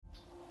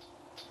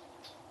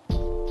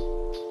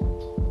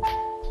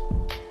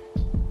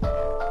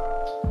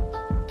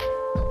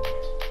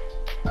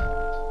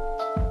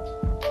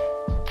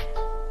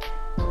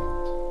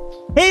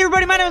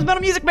everybody, my name is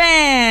Metal Music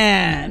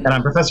Man. And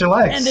I'm Professor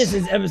Lex. And this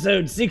is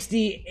episode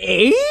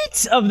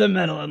 68 of the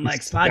Metal and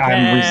Lex podcast.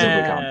 I'm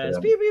reasonably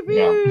confident. Pew, pew, pew.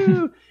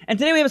 Yeah. And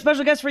today we have a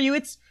special guest for you.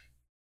 It's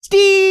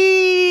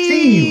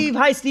Steve.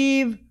 Hi,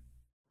 Steve.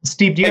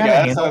 Steve, do you have a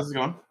handle? How's it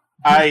going?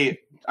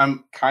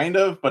 I'm kind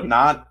of, but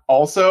not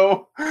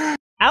also.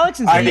 Alex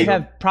and Steve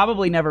have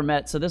probably never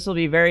met, so this will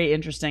be very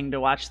interesting to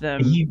watch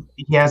them. He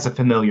has a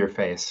familiar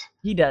face.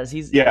 He does.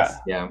 Yeah.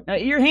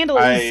 Your handle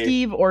is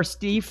Steve or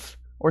Steve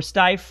or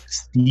Stife.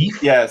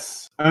 Steve?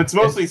 Yes. It's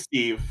mostly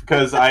Steve,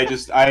 because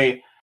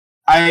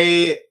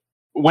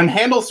when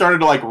handles started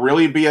to like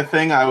really be a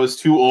thing, I was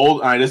too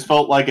old, and I just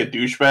felt like a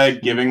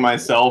douchebag giving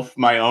myself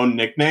my own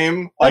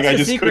nickname. That's like I the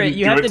just secret. couldn't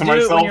You do have it to to do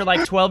myself. it when you're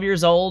like 12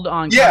 years old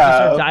on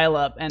CompuServe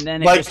dial-up, and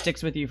then it just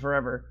sticks with you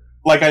forever.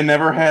 Like I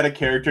never had a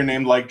character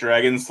named like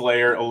Dragon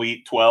Slayer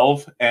Elite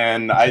 12,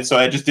 and so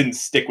I just didn't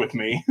stick with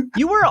me.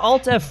 You were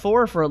Alt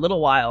F4 for a little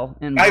while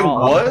in I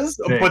Brawl. was,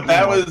 but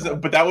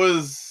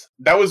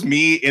that was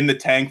me in the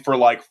tank for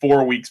like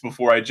 4 weeks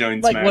before I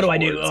joined Like, Smash what do I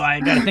do? Wars. Oh, I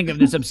gotta think of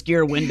this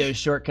obscure Windows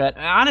shortcut.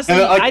 Honestly,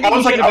 And, I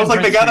was like,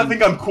 they gotta trained.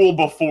 think I'm cool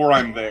before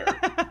I'm there.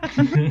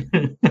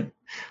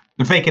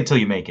 Fake it till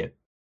you make it.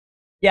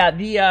 Yeah,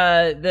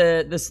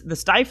 the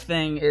Stife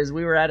thing is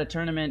we were at a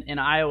tournament in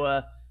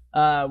Iowa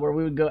where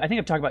we would go. I think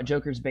I've talked about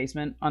Joker's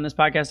Basement on this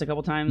podcast a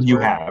couple times. You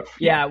have.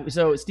 Yeah,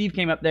 so Steve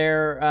came up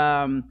there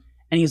and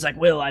he was like,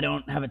 Will, I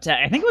don't have a tech.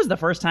 I think it was the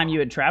first time you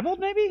had traveled,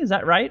 maybe? Is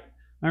that right?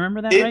 I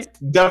remember that right? It's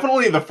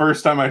definitely the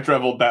first time I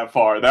traveled that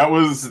far. That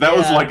was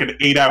like an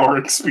 8-hour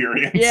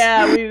experience.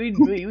 Yeah,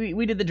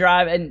 we did the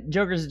drive, and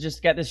Joker's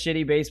just got this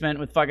shitty basement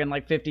with fucking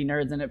like 50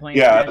 nerds in it playing.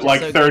 Yeah, Smash. like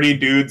so 30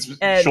 dudes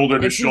and shoulder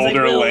to he's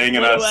shoulder like, laying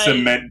in a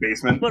cement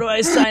basement. What do I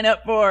sign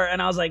up for?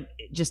 And I was like,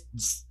 just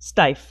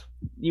Stife.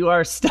 You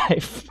are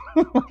Stife.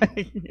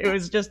 It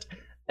was just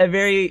a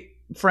very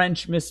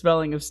French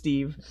misspelling of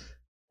Steve.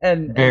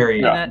 And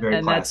very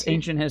that's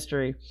ancient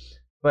history.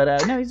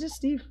 But no, he's just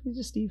Steve.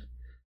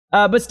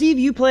 But Steve,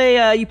 you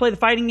play the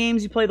fighting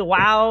games, you play the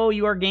WoW,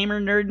 you are gamer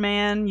nerd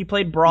man, you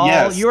played Brawl.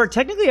 Yes. You are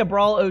technically a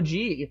Brawl OG.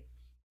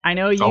 I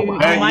know you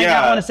might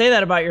not want to say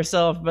that about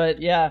yourself,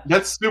 but yeah.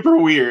 That's super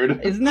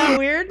weird. Isn't that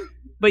weird?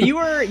 But you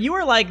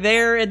were like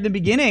there at the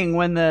beginning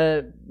when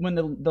the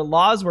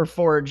laws were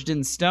forged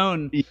in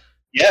stone.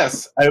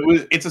 Yes,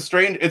 it's a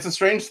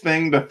strange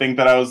thing to think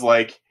that I was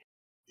like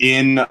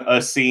in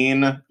a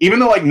scene, even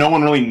though like no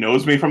one really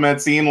knows me from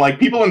that scene. Like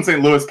people in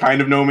St. Louis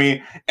kind of know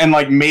me, and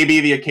like maybe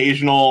the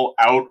occasional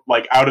out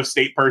of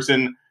state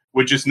person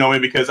would just know me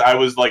because I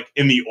was like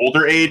in the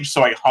older age,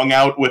 so I hung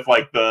out with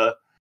like the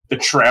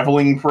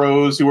traveling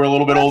pros who were a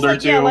little bit older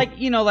too. Yeah, like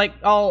like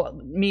all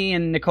me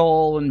and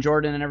Nicole and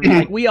Jordan and everything.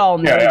 Like we all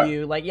know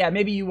you. Like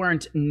maybe you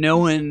weren't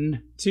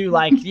known to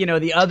like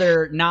the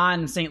other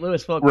non St.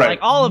 Louis folk. Right. But, like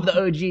all of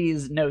the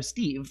OGs know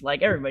Steve.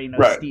 Like everybody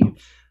knows Steve.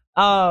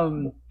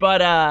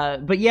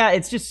 But yeah,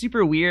 it's just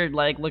super weird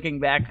like looking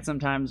back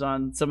sometimes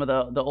on some of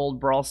the old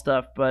Brawl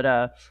stuff, but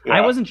I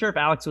wasn't sure if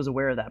Alex was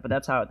aware of that, but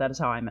that is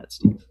how I met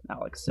Steve.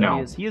 Alex,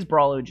 so he is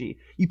Brawl OG.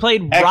 You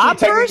played Rob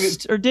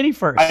first or Diddy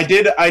first? I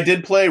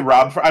did play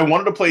Rob. I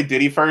wanted to play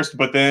Diddy first,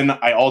 but then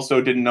I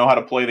also didn't know how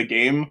to play the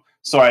game,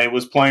 so I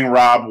was playing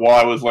Rob while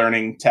I was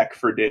learning tech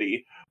for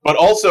Diddy. But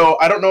also,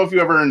 I don't know if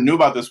you ever knew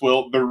about this,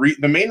 Will.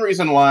 The main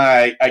reason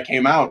why I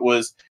came out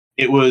was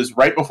it was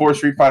right before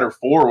Street Fighter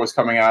 4 was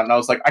coming out, and I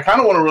was like, I kind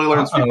of want to really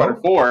learn Street Fighter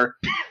 4,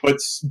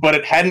 but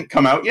it hadn't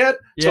come out yet.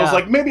 So I was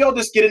like, maybe I'll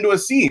just get into a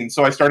scene.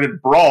 So I started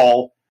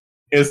Brawl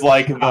is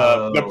like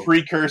the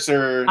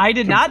precursor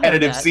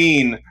competitive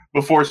scene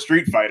before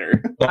Street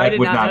Fighter. That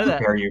would not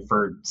prepare you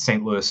for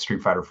St. Louis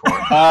Street Fighter 4.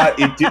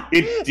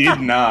 It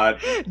did not.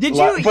 Did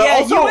you? But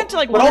also, you went to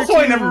like. But also,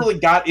 I never really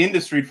got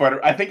into Street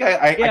Fighter. I think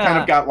I kind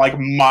of got like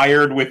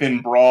mired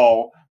within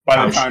Brawl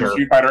by the time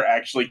Street Fighter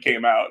actually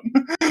came out.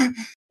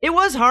 It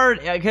was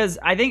hard because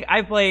I think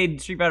I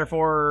played Street Fighter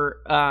 4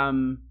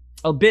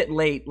 a bit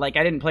late. Like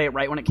I didn't play it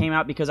right when it came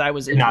out because I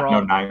was in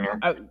Brawl.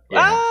 I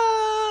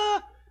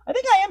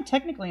think I am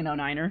technically an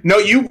 09er. No,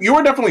 you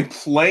were definitely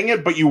playing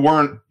it, but you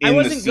weren't in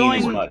the scene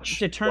as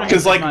much.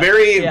 Because like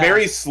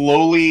very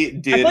slowly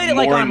did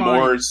more and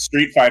more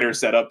Street Fighter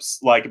setups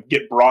like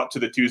get brought to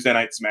the Tuesday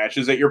night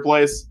smashes at your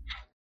place.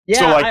 Yeah,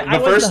 so like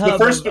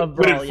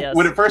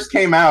when it first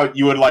came out,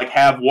 you would like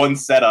have one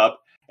setup.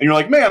 And you're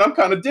like, man, I'm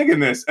kind of digging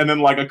this. And then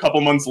like a couple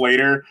months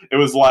later, it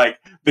was like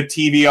the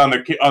TV on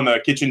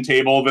the kitchen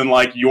table, then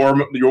like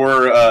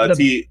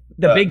the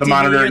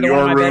monitor in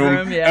your room,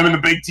 and then the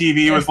big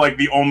TV was like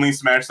the only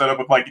Smash setup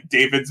with like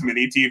David's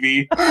mini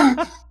TV.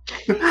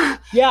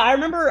 Yeah, I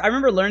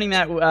remember learning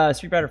that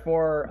Street Fighter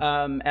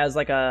 4 as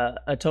like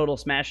a total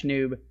Smash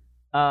noob.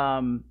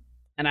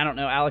 And I don't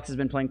know. Alex has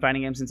been playing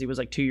fighting games since he was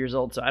like 2 years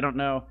old, so I don't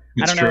know.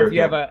 Know if you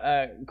have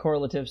a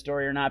correlative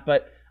story or not.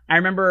 But I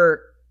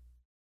remember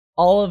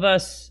all of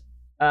us.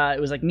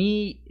 It was like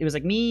me,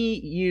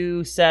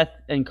 you, Seth,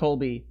 and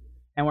Colby,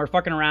 and we're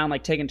fucking around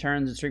like taking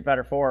turns in Street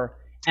Fighter 4.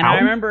 And I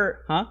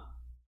remember,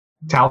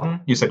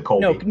 Talon? You said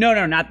Colby.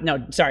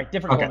 No, sorry,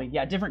 different Okay. Colby.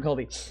 Yeah, different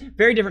Colby.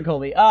 Very different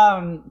Colby.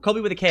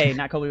 Colby with a K,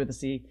 not Colby with a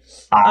C.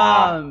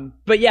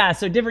 But yeah,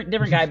 so different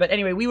guy. But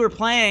anyway, we were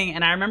playing,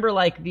 and I remember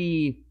like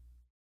the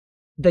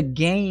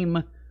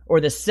game or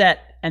the set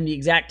and the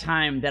exact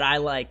time that I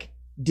like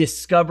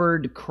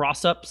discovered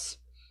cross-ups.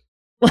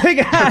 Like,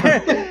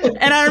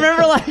 and I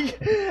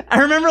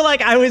remember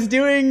like I was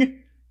doing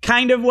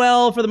kind of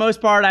well for the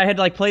most part. I had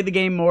like played the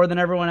game more than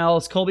everyone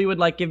else. Colby would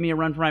like give me a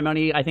run for my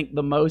money, I think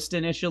the most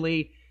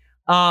initially.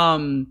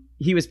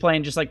 He was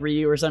playing just like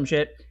Ryu or some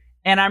shit.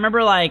 And I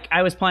remember like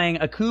I was playing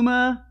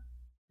Akuma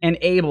and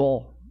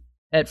Abel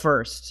at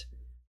first.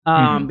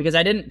 Because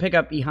I didn't pick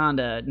up E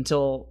Honda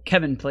until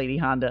Kevin played E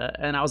Honda,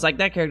 and I was like,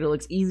 that character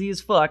looks easy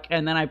as fuck.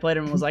 And then I played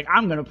him and was like,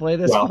 I'm gonna play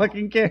this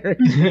fucking character.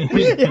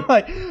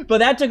 But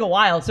that took a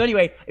while. So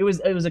anyway, it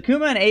was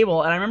Akuma and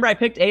Abel, and I remember I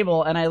picked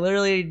Abel, and I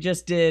literally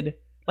just did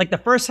like the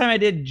first time I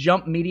did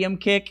jump medium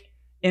kick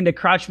into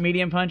crouch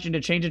medium punch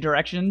into change of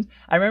directions.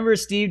 I remember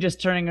Steve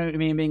just turning to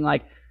me and being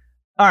like,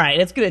 all right,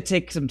 it's gonna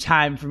take some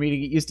time for me to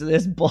get used to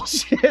this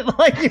bullshit.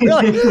 Like,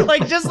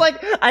 just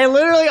like I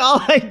literally all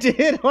I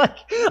did, like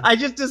I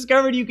just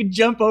discovered you could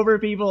jump over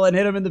people and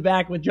hit them in the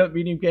back with jump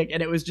medium kick,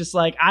 and it was just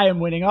like I am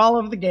winning all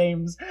of the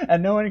games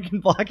and no one can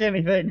block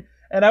anything.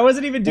 And I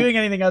wasn't even doing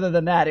anything other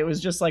than that. It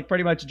was just like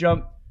pretty much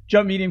jump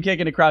medium kick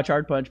into crouch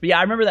hard punch. But yeah,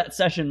 I remember that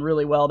session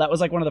really well. That was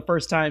like one of the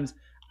first times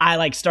I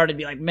like started to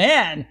be like,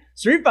 man,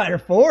 Street Fighter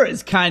 4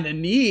 is kind of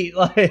neat.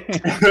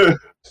 Like.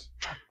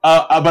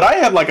 But I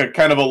had like a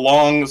kind of a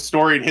long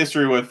storied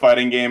history with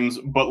fighting games,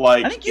 but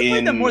like I think you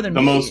played them more than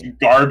the me. Most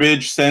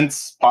garbage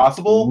sense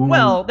possible.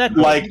 Well, that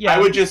like I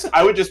would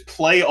just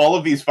play all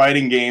of these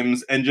fighting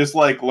games and just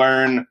like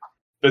learn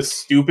the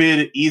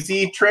stupid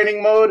easy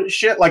training mode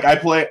shit. Like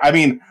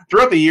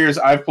throughout the years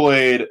I've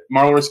played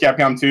Marvel vs.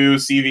 Capcom 2,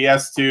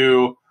 CVS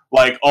 2,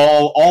 like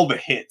all the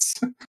hits.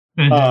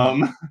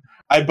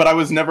 But I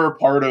was never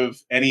part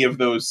of any of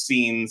those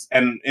scenes,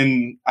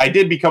 and I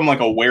did become like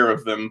aware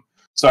of them.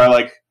 So I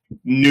like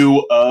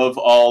knew of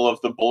all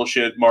of the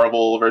bullshit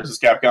Marvel vs.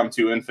 Capcom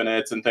 2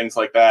 Infinites and things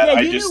like that. Yeah,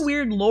 I you just knew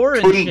weird lore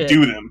and couldn't shit.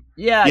 do them.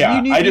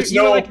 Yeah,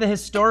 you were like the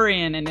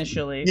historian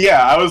initially.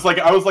 Yeah, I was like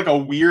a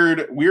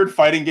weird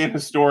fighting game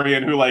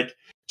historian who like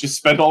just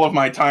spent all of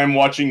my time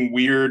watching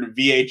weird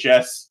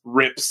VHS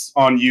rips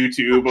on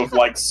YouTube of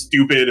like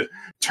stupid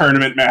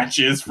tournament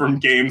matches from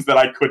games that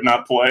I could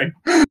not play.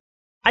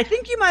 I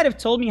think you might have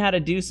told me how to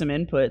do some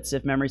inputs,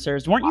 if memory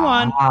serves. Weren't you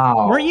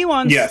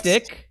on Yes.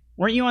 stick?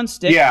 Weren't you on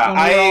stick?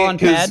 Yeah,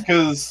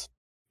 because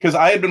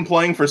I had been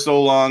playing for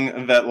so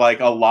long that like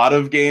a lot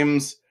of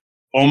games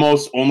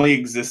almost only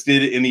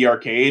existed in the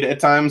arcade at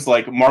times.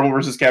 Like Marvel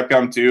vs.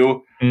 Capcom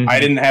 2,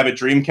 I didn't have a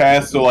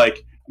Dreamcast, so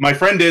like my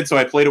friend did, so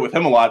I played it with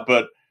him a lot.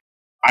 But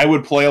I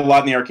would play a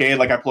lot in the arcade.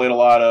 Like I played a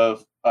lot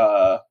of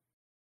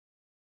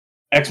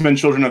X-Men: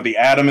 Children of the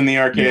Atom in the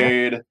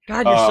arcade.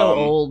 God, you're so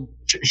old.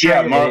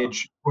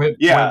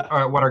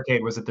 What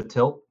arcade was it? The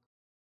Tilt?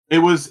 It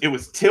was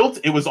Tilt.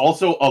 It was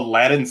also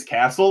Aladdin's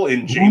Castle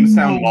in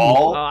Jamestown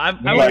Mall. Oh, I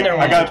went there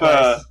once.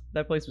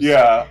 That place was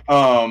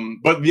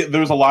but there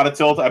was a lot of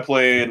Tilt. I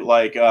played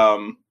like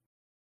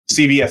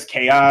CVS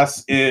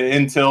Chaos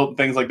in Tilt,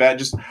 things like that.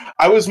 Just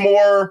I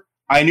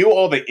knew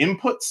all the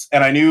inputs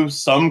and I knew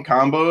some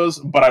combos,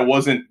 but I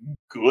wasn't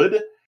good.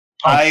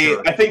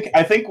 Sure.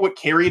 I think what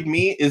carried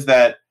me is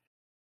that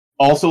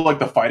also like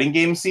the fighting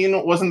game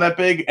scene wasn't that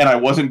big, and I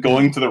wasn't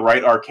going to the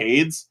right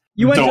arcades.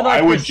 You went to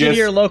like the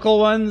shittier local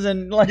ones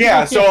and like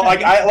so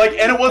like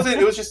and it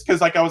was just because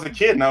like I was a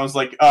kid and I was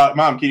like,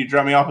 Mom, can you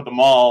drop me off at the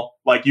mall?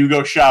 Like you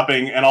go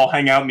shopping and I'll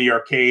hang out in the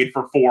arcade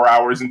for 4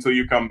 hours until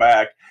you come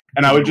back.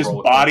 And I would just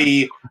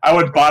body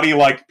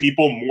like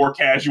people more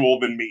casual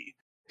than me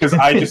because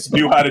I just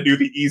knew how to do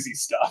the easy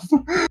stuff.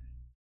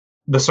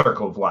 The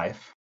circle of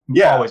life.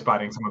 Yeah, always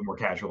bodying someone more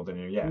casual than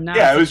you.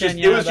 Yeah, it was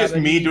just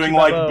me doing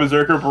like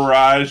Berserker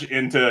Barrage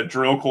into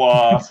Drill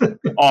Claw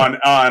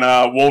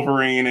on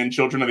Wolverine and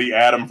Children of the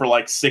Atom for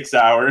like 6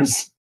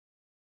 hours.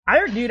 I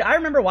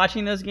remember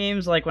watching those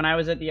games like when I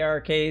was at the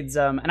arcades,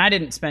 and I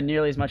didn't spend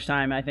nearly as much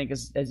time I think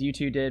as you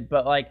two did,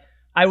 but like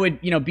I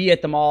would be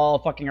at the mall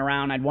fucking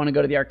around. I'd want to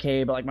go to the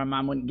arcade, but like my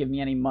mom wouldn't give me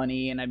any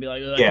money, and I'd be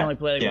like, I can only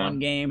play like one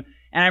game.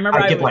 And I remember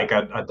I'd get like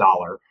a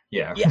dollar.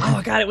 Yeah.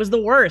 Oh god, it was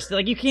the worst.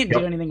 Like you can't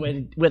do anything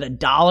with a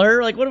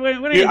dollar. Like what do I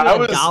do with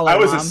a dollar? I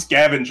was Mom? A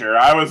scavenger.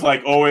 I was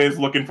like always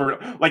looking for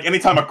like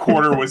anytime a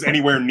quarter was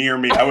anywhere near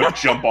me, I would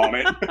jump on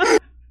it.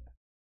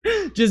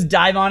 Just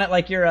dive on it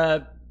like you're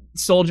a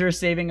soldier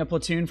saving a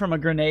platoon from a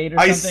grenade or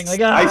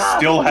something.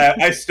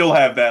 I still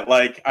have that.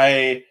 Like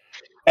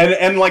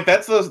and like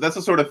that's the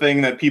sort of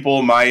thing that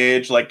people my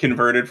age like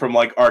converted from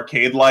like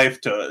arcade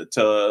life to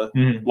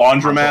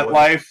laundromat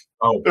life.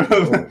 Oh,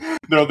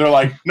 they're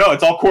like, no,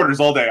 it's all quarters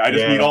all day. I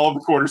just need all of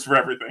the quarters for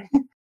everything.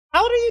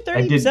 How old are you?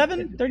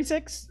 37?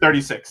 36?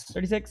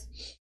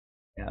 36.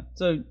 Yeah.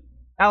 So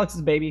Alex is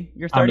a baby.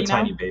 You're 30 I'm a now?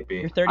 tiny baby.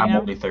 You're 30 I'm now?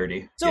 only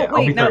 30. So yeah, wait,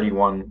 I'll be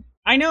 31.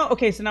 I know.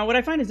 Okay, so now what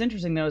I find is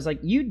interesting though is like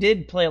you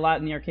did play a lot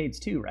in the arcades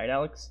too, right,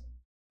 Alex?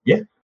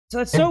 Yeah. So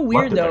it's so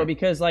weird though,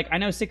 because like I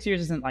know 6 years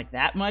isn't like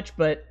that much,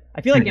 but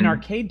I feel like in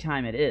arcade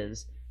time it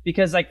is,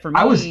 because like for me,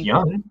 I was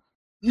young.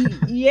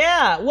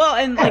 Yeah, well,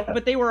 and like,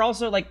 but they were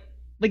also like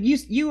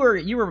you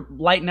were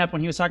lighting up when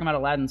he was talking about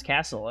Aladdin's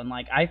Castle, and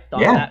like I thought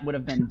that would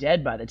have been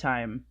dead by the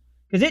time,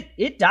 because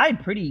it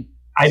died pretty.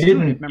 I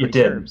didn't. It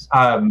did.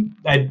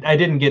 I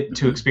didn't get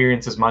to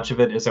experience as much of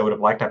it as I would have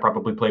liked. I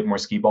probably played more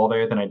skee-ball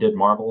there than I did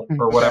Marvel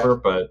or whatever.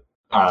 But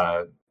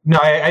no,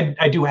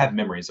 I do have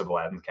memories of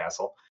Aladdin's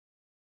Castle.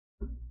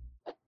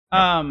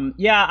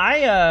 Yeah,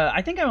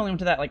 I think I only went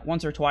to that like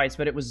once or twice,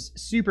 but it was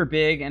super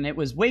big and it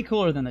was way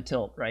cooler than the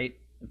Tilt, right?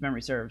 If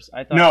memory serves.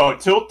 I thought no,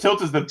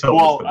 Tilt is the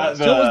Tilt was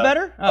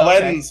better.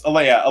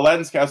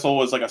 Aladdin's Castle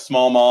was like a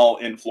small mall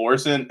in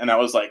Florissant, and that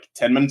was like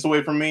 10 minutes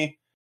away from me.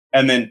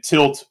 And then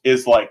Tilt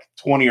is like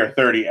 20 or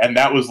 30, and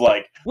that was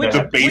like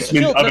the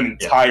basement of an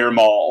entire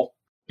mall.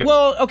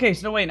 Well, okay,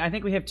 so wait, I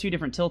think we have two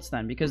different Tilts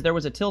then, because there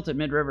was a Tilt at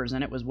Mid Rivers,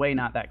 and it was way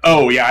not that cool.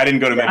 Oh yeah, I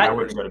didn't go to Mid Rivers. I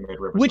wouldn't go to Mid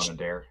Rivers on a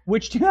dare.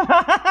 Which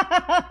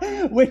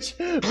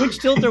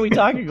Tilt are we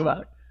talking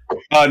about?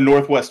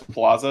 Northwest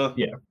Plaza.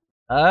 Yeah.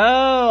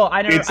 Oh,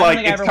 I don't. It's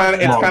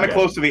kind of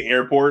close to the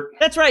airport.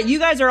 That's right. You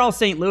guys are all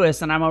St.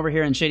 Louis, and I'm over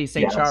here in shitty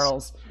St.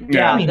 Charles.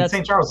 Yeah, I mean,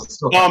 St. Charles is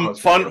still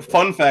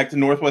fun fact: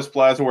 Northwest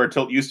Plaza, where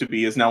Tilt used to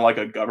be, is now like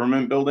a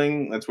government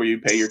building. That's where you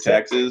pay your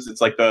taxes.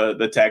 It's like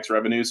the tax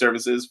revenue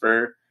services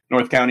for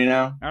North County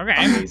now. Okay.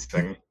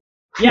 Amazing.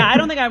 Yeah, I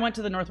don't think I went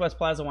to the Northwest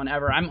Plaza one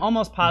ever. I'm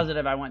almost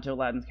positive I went to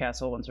Aladdin's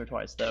Castle once or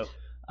twice though.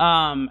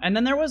 And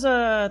then there was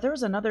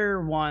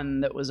another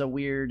one that was a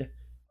weird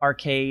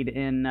arcade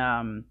in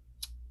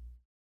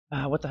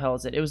what the hell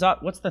is it? It was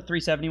what's the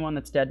 370 one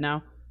that's dead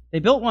now? They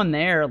built one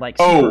there like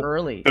super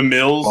early. The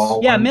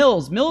Mills. Yeah,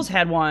 Mills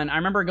had one. I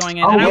remember going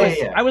in. And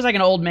I was like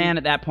an old man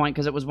at that point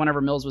because it was whenever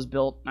Mills was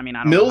built. I mean,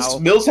 I don't know.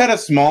 Mills had a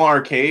small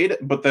arcade,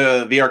 but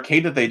the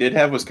arcade that they did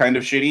have was kind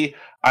of shitty.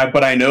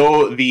 But I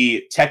know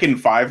the Tekken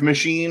 5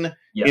 machine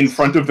in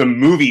front of the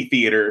movie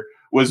theater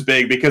was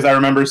big, because I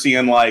remember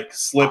seeing like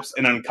Slips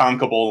and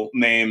Unconkable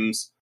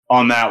names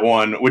on that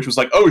one, which was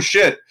like, oh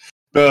shit.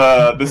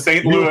 The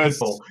St.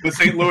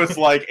 Louis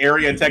like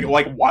area tech,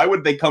 like why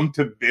would they come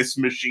to this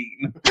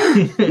machine?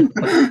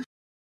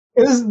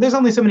 There's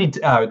only so many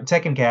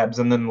Tekken cabs,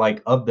 and then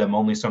like of them,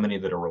 only so many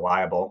that are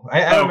reliable.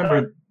 I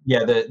remember,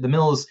 the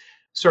Mills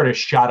sort of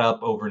shot up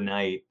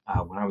overnight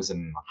when I was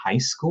in high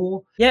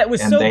school. Yeah, it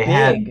was so big.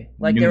 Had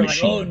like they were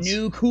machines. like,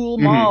 oh, new cool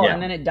mall,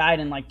 and then it died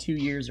in like 2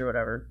 years or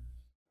whatever.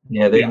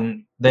 Yeah, they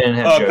didn't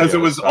have because it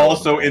was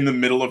also in the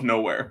middle of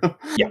nowhere.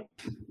 Yeah.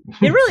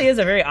 It really is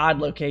a very odd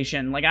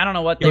location. Like, I don't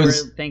know what they were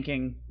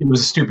thinking. It was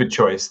a stupid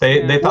choice.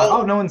 They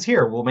thought, no one's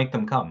here, we'll make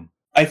them come.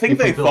 I think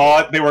they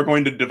thought they were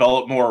going to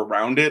develop more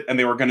around it, and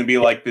they were going to be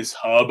like this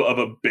hub of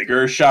a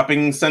bigger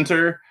shopping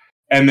center.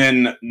 And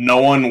then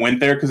no one went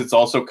there because it's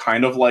also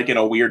kind of like in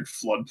a weird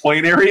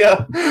floodplain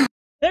area.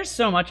 There's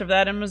so much of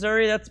that in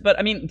Missouri. But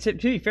I mean, to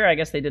be fair, I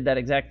guess they did that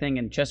exact thing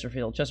in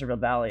Chesterfield.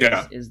 Chesterfield Valley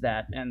is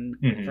that, and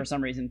for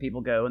some reason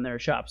people go in their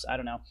shops. I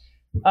don't know.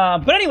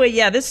 But anyway,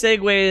 yeah, this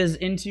segues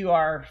into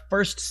our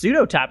first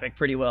pseudo topic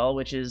pretty well,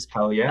 which is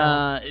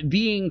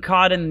being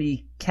caught in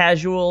the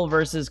casual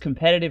versus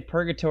competitive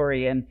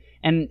purgatory,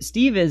 and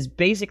Steve is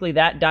basically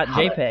that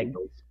 .jpeg.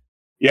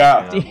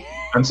 Yeah.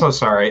 I'm so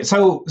sorry.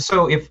 So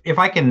if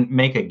I can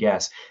make a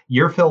guess,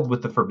 you're filled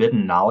with the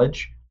forbidden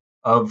knowledge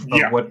of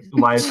what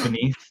lies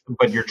beneath,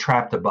 but you're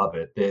trapped above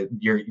it.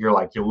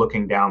 You're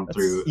looking down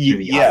through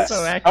the eyes.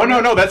 So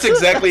no, that's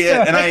exactly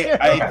it. And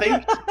I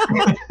think,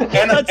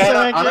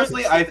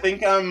 honestly, I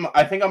think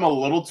I'm a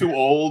little too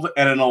old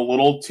and a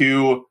little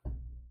too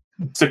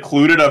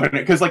secluded of it,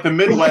 because like the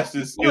Midwest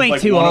is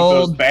like one of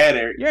those bad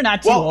areas. You're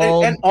not too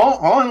old. And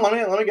hold on, let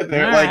me get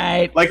there.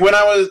 Like when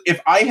if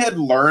I had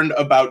learned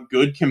about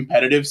good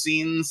competitive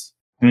scenes,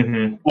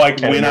 like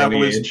when I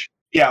was.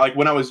 Yeah, like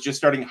when I was just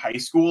starting high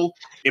school,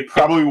 it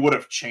probably would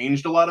have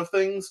changed a lot of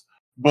things.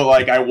 But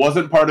like I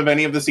wasn't part of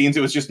any of the scenes.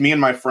 It was just me and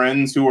my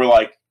friends who were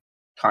like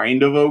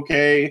kind of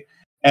okay.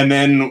 And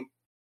then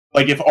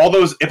like if all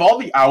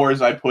the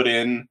hours I put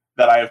in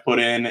that I have put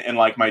in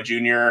like my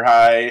junior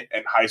high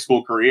and high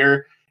school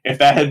career, if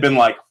that had been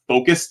like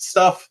focused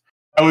stuff,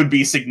 I would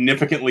be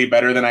significantly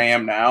better than I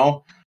am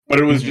now. But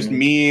it was just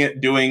me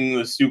doing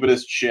the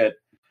stupidest shit.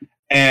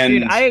 And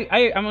dude,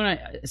 I'm gonna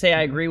say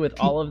I agree with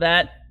all of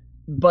that.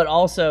 But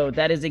also,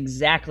 that is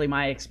exactly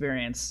my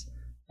experience,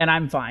 and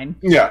I'm fine.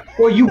 Yeah.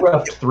 Well, you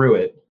roughed through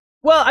it.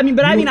 Well, I mean,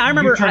 I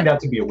remember. You turned out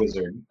to be a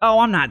wizard. Oh,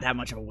 I'm not that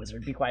much of a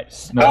wizard. Be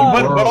quiet. No,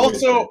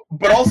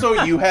 but also,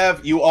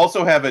 you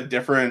also have a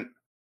different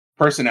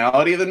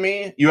personality than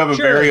me. You have a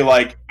very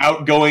like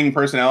outgoing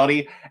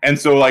personality, and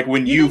so like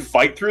when you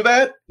fight through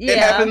that, it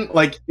happened.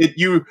 Like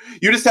you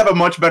just have a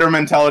much better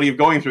mentality of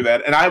going through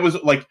that. And I was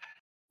like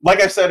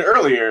I said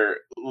earlier,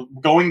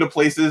 going to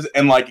places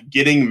and like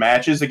getting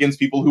matches against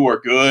people who are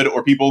good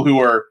or people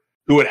who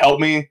would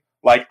help me.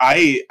 Like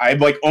I'm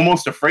like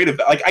almost afraid of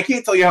that. Like I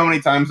can't tell you how many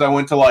times I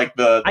went to like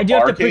the I do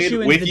have to push barcade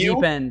you into with the you.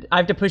 deep end. I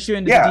have to push you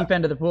into the deep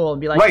end of the pool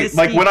and be like, right.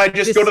 Like Steve, when I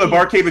just go to the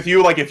barcade with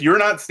you, like if you're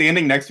not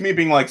standing next to me,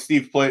 being like,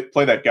 Steve, play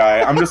that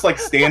guy. I'm just like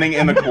standing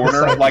in the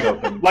corner,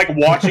 like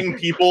watching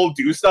people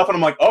do stuff, and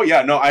I'm like, oh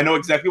yeah, no, I know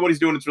exactly what he's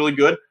doing. It's really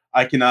good.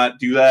 I cannot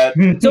do that.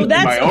 So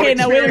that's okay.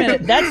 Now wait a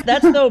minute.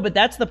 That's though, but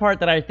that's the part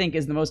that I think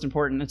is the most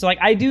important. And so like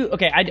I do.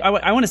 Okay,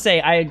 I want to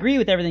say I agree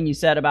with everything you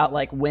said about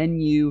like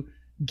when you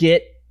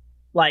get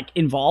like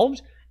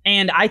involved.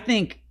 And I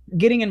think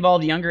getting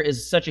involved younger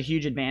is such a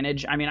huge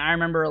advantage. I mean, I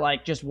remember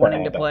like just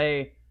wanting to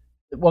play.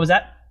 What was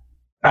that?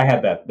 I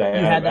had that.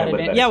 You had that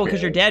advantage. Yeah, well,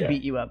 because your dad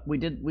beat you up. We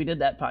did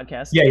that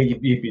podcast. Yeah, he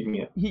beat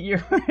me up.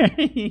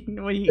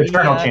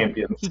 Eternal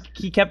champions.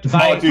 He kept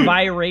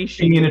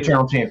viration. Being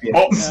eternal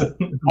champions.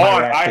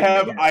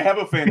 I have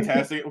a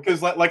fantastic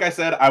because like I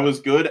said, I was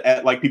good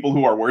at like people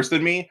who are worse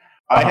than me.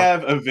 I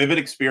have a vivid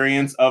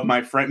experience of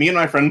me and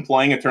my friend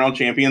playing Eternal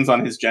Champions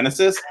on his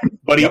Genesis,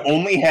 but he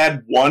only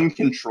had one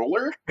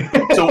controller.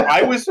 So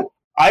I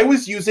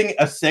was using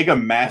a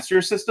Sega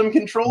Master System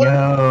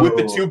controller with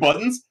the two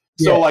buttons.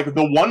 So like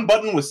the one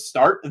button was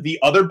start, the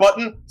other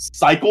button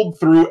cycled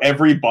through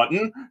every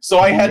button. So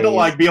I had to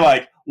like be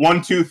like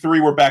 1, 2,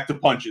 3, we're back to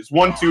punches.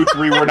 1, 2,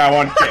 3, we're now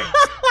on kicks.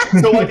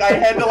 So like I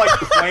had to like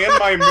plan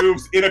my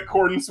moves in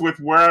accordance with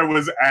where I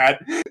was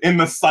at in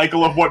the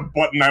cycle of what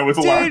button I was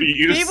allowed to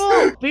use.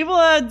 People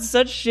had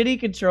such shitty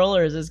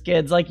controllers as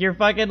kids. Like you're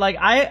fucking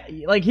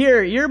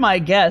here, you're my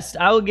guest.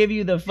 I will give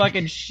you the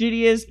fucking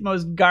shittiest,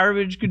 most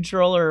garbage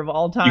controller of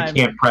all time.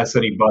 You can't press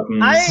any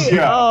buttons.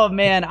 Oh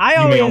man,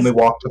 you may only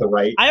walk to the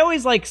right. I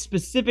always like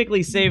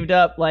specifically saved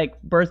up like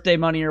birthday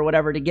money or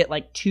whatever to get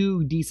like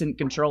 2 decent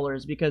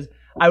controllers because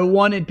I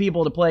wanted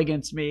people to play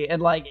against me,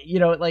 and like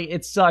like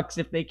it sucks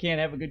if they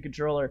can't have a good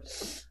controller.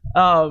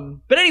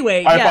 But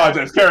anyway, I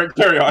apologize.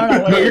 Carry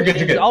on. No, you're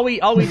good. All we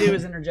do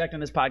is interject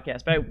on this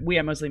podcast. By we,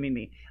 I mostly mean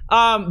me.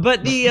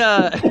 But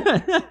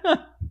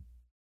the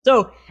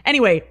so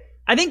anyway,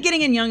 I think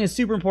getting in young is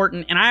super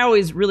important, and I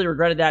always really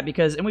regretted that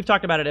because, and we've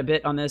talked about it a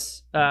bit on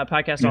this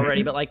podcast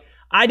already, but like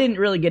I didn't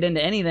really get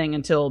into anything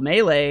until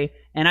Melee,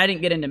 and I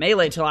didn't get into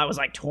Melee till I was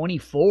like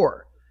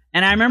 24.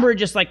 And I remember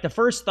just like the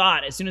first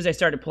thought as soon as I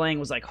started playing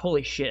was like,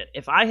 holy shit,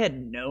 if I had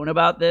known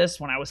about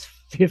this when I was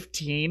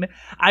 15,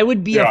 I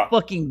would be a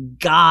fucking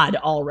god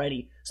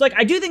already. So like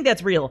I do think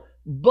that's real,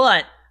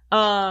 but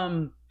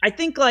I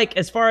think like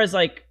as far as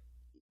like,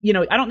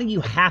 I don't think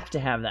you have to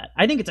have that.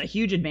 I think it's a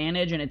huge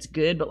advantage and it's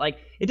good, but like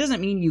it doesn't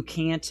mean you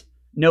can't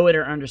know it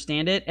or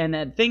understand it. And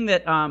that thing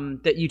that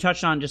that you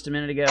touched on just a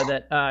minute ago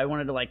that I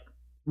wanted to like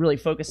really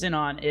focus in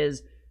on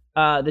is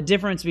the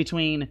difference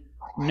between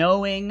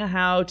knowing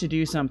how to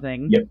do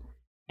something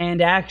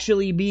and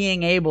actually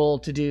being able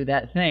to do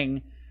that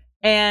thing.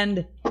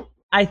 And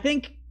I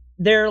think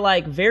they're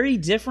like very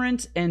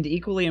different and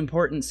equally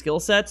important skill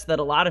sets that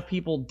a lot of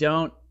people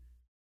don't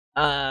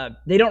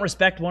they don't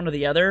respect one or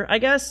the other, I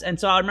guess. And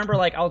so I remember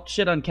like I'll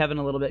shit on Kevin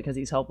a little bit because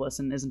he's helpless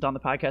and isn't on the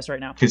podcast right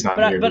now. He's not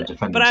here to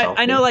defend himself.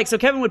 I know like so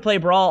Kevin would play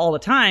Brawl all the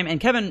time, and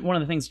Kevin, one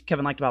of the things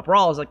Kevin liked about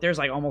Brawl is like there's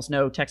like almost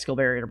no tech skill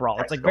barrier to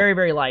Brawl. It's like very,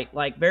 very light,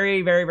 like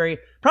very, very, very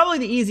probably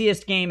the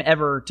easiest game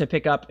ever to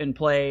pick up and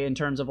play in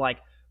terms of like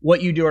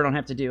what you do or don't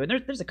have to do. And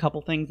there's a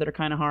couple things that are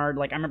kind of hard.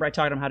 Like I remember I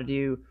taught him how to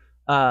do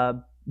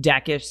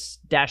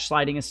dash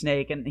sliding a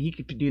snake, and he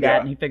could do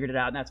that and he figured it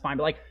out, and that's fine.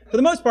 But like for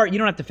the most part you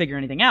don't have to figure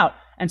anything out,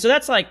 and so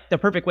that's like the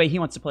perfect way he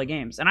wants to play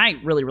games. And I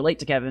really relate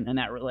to Kevin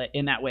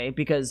in that way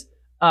because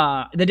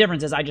the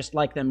difference is I just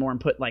like them more and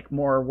put like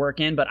more work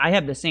in, but I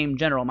have the same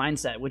general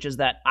mindset, which is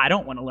that I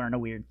don't want to learn a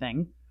weird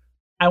thing.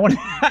 I want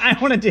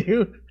to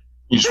do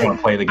You just want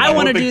to play the game. I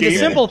want to do the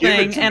simple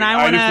thing, and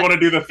I just want to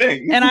do the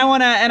thing. And I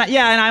want to, and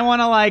I want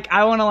to like,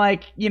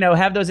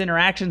 have those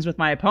interactions with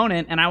my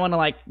opponent, and I want to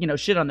like,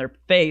 shit on their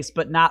face,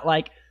 but not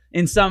like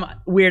in some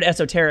weird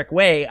esoteric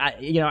way.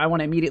 I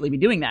want to immediately be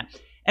doing that.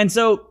 And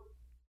so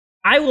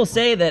I will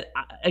say that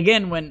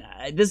again, when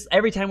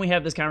every time we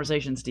have this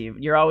conversation, Steve,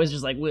 you're always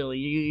just like, Will,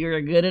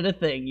 you're good at a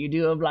thing. You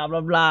do a blah, blah,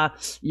 blah.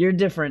 You're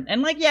different.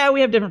 And like, yeah, we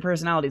have different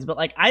personalities, but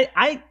like,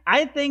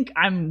 I think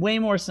I'm way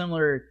more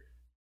similar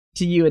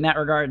to you in that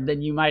regard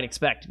than you might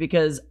expect,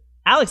 because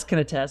Alex can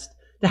attest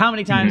to how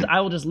many times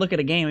I will just look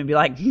at a game and be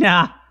like,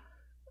 nah,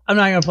 I'm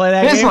not gonna play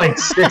that game. There's like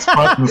 6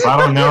 buttons. I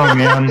don't know,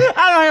 man. I'm not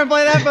gonna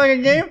play that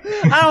fucking game.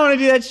 I don't want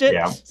to do that shit.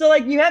 Yeah. So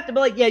like you have to, but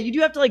like you do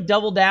have to like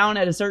double down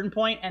at a certain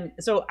point. And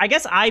so I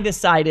guess I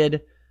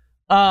decided,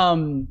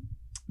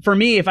 for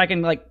me, if I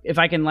can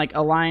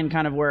align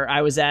kind of where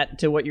I was at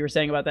to what you were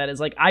saying about that, is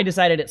like I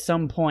decided at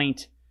some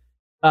point,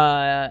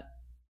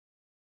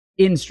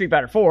 in Street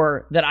Fighter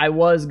 4 that I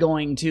was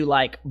going to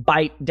like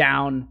bite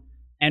down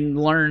and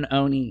learn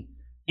Oni,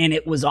 and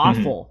it was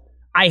awful.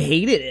 I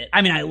hated it.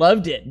 I mean, I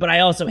loved it, but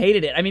I also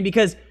hated it. I mean,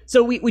 because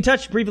so we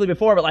touched briefly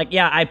before, but like,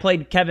 yeah, I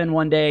played Kevin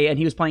one day and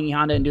he was playing E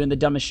Honda and doing the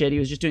dumbest shit. He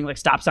was just doing like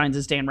stop signs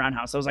and staying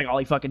roundhouse. That was like all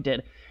he fucking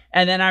did.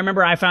 And then I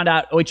remember I found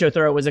out Oicho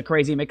throw was a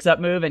crazy mix-up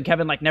move, and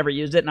Kevin like never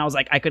used it, and I was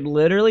like, I could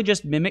literally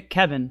just mimic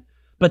Kevin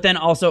but then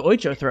also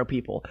Oicho throw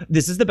people.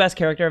 This is the best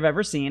character I've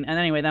ever seen. And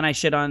anyway, then I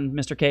shit on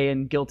Mr. K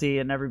and Guilty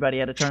and everybody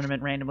at a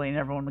tournament randomly, and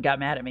everyone got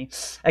mad at me,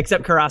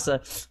 except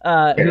Karasa,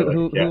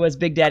 who was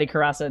Big Daddy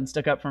Karasa and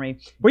stuck up for me.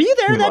 Were you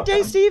there that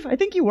day, Steve? I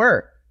think you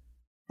were.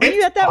 Were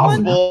you at that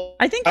one?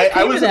 I think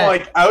I was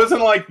in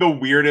like the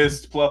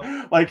weirdest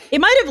like.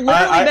 It might have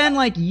literally been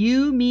like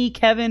you, me,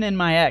 Kevin, and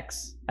my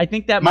ex. I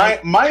think that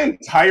my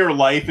entire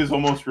life is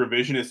almost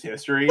revisionist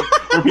history,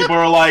 where people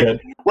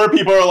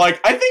are like,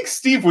 I think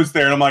Steve was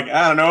there, and I'm like,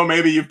 I don't know,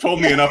 maybe you've told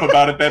me enough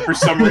about it that for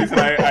some reason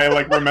I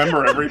like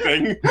remember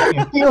everything.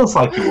 It feels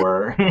like you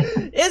were.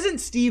 Isn't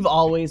Steve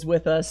always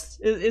with us?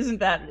 Isn't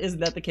that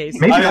the case?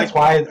 Maybe that's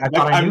why I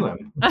thought I knew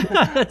him.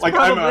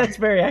 That's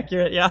very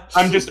accurate. Yeah,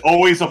 I'm just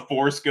always a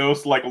Force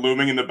ghost, like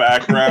looming in the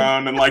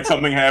background, and like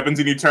something happens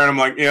and you turn, I'm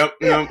like, yep,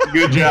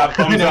 good job,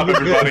 thumbs up,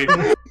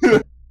 everybody.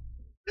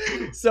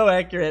 So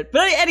accurate.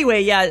 But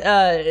anyway,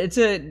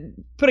 to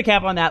put a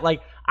cap on that,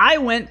 like I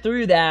went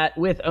through that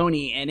with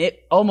Oni and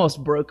it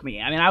almost broke me.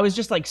 I mean, I was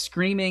just like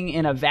screaming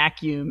in a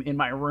vacuum in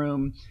my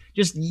room,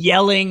 just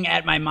yelling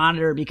at my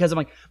monitor because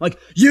I'm like,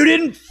 you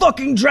didn't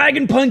fucking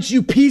Dragon Punch,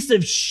 you piece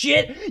of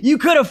shit. You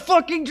could have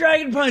fucking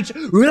Dragon Punch.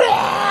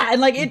 And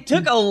like it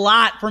took a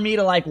lot for me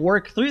to like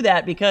work through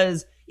that,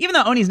 because even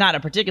though Oni's not a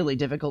particularly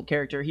difficult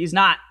character, he's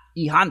not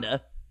E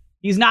Honda.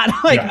 He's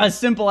not like a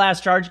simple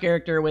ass charge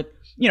character with,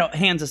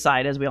 hands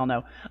aside, as we all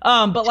know.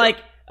 But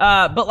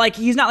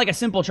he's not like a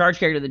simple charge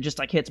character that just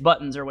like hits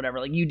buttons or whatever.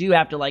 Like you do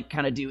have to like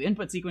kind of do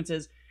input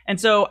sequences. And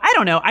so I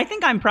don't know. I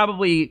think I'm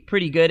probably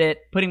pretty good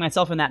at putting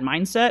myself in that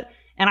mindset.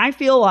 And I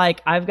feel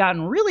like I've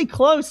gotten really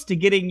close to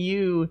getting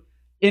you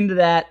into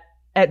that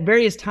at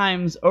various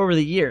times over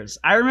the years.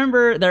 I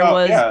remember there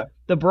was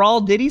the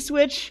Brawl Diddy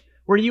switch,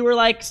 where you were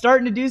like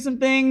starting to do some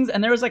things,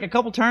 and there was like a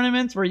couple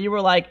tournaments where you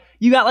were like,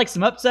 you got like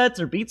some upsets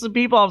or beat some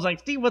people. I was like,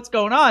 Steve, what's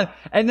going on?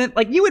 And then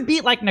like you would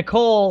beat like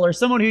Nicole or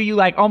someone who you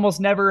like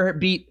almost never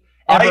beat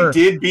ever. I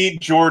did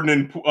beat Jordan,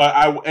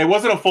 and it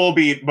wasn't a full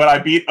beat, but I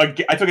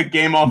took a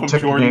game off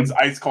of Jordan's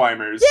Ice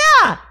Climbers.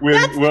 Yeah,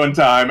 one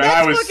time, and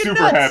I was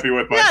super happy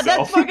with myself. Yeah,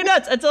 that's fucking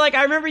nuts. And so like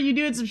I remember you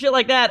doing some shit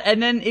like that,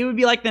 and then it would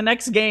be like the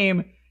next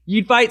game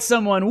you'd fight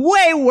someone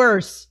way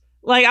worse.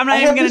 Like, I'm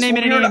not even going to name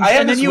any names. I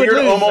had this weird,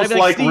 almost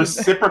like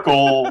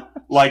reciprocal,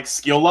 like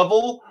skill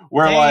level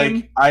where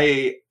like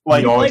I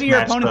like play to your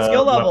opponent's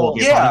skill level.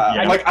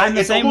 Yeah, like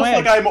it's almost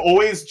like I'm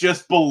always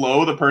just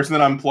below the person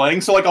that I'm playing.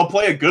 So like I'll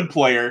play a good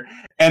player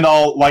and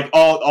I'll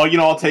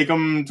take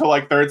them to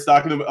like third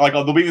stock, and like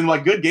they'll be in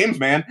like good games,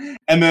 man.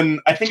 And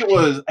then I think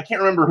I can't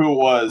remember who it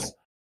was,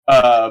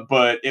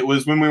 but it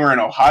was when we were in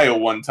Ohio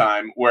one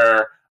time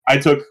where I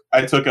took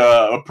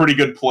a pretty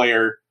good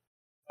player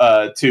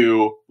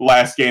to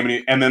last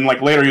game, and then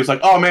like later he was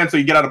like, oh man, so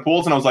you get out of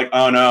pools? And I was like,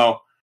 oh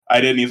no,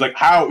 I didn't. He's like,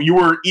 how? You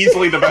were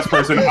easily the best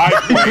person I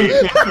played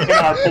in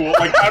our pool.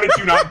 Like, how did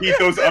you not beat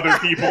those other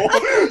people?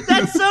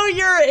 That's so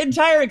your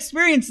entire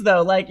experience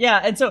though. Like,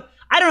 yeah. And so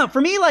I don't know,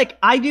 for me, like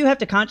I do have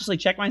to consciously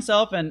check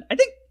myself, and I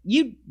think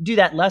you do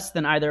that less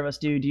than either of us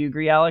do. Do you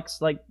agree, Alex?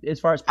 Like as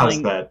far as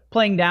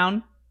playing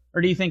down,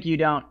 or do you think you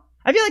don't?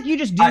 I feel like you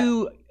just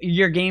do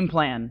your game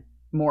plan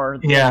more.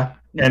 Yeah.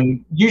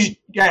 And usually,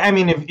 I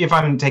mean, if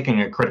I'm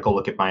taking a critical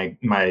look at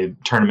my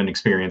tournament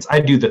experience, I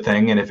do the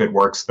thing, and if it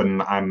works,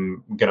 then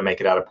I'm gonna make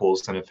it out of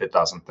pools, and if it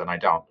doesn't, then I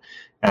don't.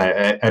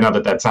 I know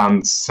that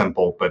sounds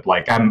simple, but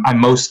like I'm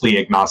mostly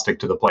agnostic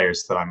to the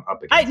players that I'm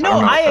up against.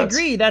 I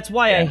agree. That's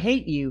why I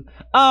hate you.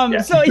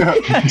 So like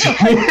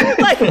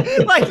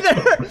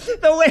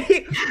the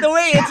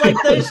way it's like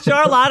the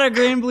Charlotta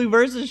Grand Blue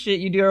versus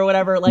shit you do or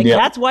whatever. Like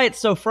that's why it's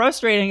so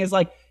frustrating. Is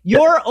like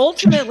you're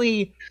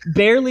ultimately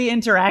barely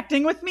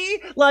interacting with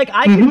me. Like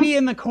I could be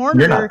in the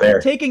corner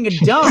taking a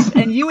dump,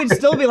 and you would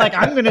still be like,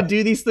 I'm gonna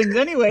do these things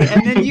anyway.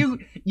 And then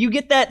you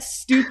get that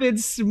stupid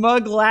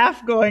smug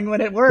laugh going when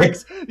it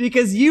works,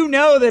 because you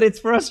know that it's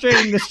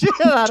frustrating the shit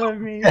out of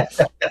me.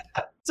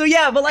 So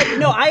yeah, but like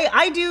no,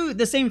 I do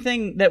the same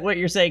thing that what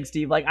you're saying,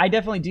 Steve. Like I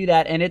definitely do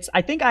that, and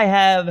I think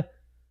I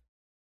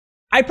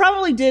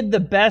probably did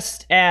the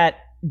best at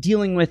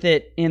dealing with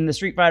it in the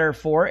Street Fighter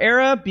 4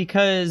 era,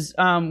 because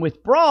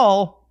with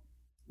Brawl,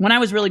 when I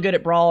was really good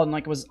at Brawl and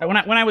like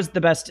when I was the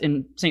best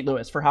in St.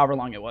 Louis for however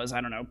long it was, I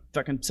don't know,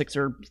 fucking 6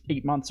 or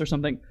 8 months or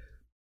something,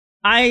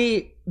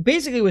 I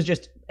basically was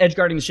just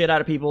edgeguarding the shit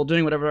out of people,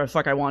 doing whatever the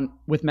fuck I want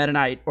with Meta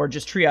Knight, or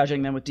just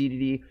triaging them with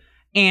DDD.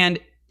 And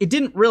it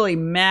didn't really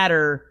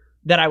matter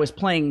that I was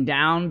playing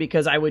down,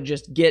 because I would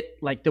just get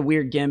like the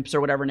weird gimps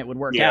or whatever and it would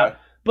work out.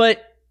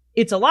 But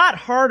it's a lot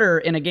harder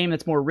in a game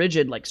that's more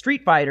rigid like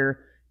Street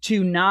Fighter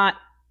to not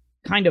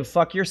kind of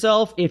fuck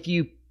yourself if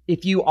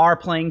you are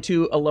playing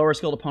to a lower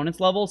skilled opponent's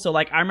level. So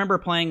like I remember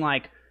playing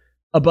like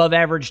above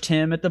average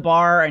Tim at the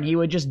bar, and he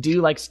would just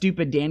do like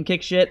stupid Dan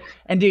kick shit.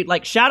 And dude,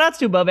 like shout outs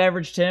to above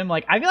average Tim.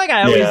 Like I feel like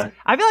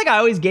I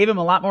always gave him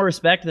a lot more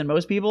respect than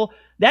most people.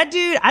 That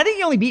dude, I think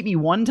he only beat me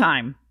one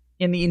time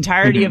in the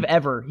entirety of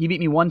ever. He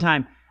beat me one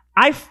time.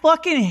 I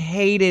fucking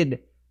hated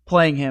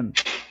playing him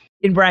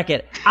in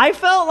bracket. I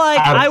felt like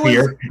I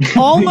was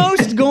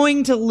almost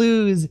going to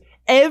lose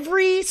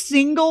every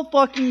single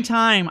fucking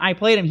time I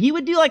played him, he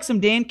would do like some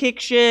Dan kick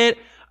shit.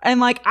 And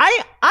like,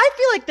 I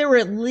feel like there were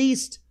at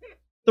least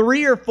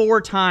 3 or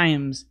 4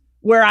 times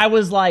where I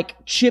was like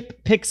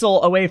chip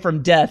pixel away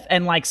from death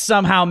and like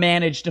somehow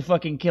managed to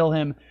fucking kill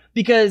him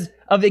because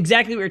of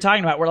exactly what you're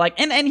talking about. We're like,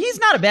 and he's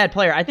not a bad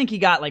player. I think he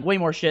got like way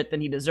more shit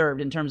than he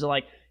deserved in terms of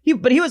like,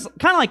 but he was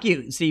kind of like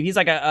you, Steve. He's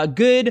like a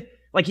good,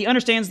 like he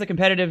understands the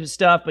competitive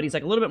stuff, but he's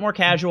like a little bit more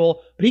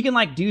casual, but he can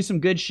like do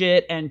some good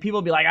shit and people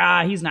will be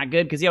like, he's not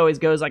good because he always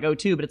goes like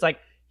 0-2, but it's like,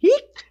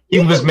 he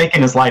was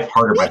making his life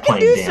harder by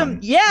playing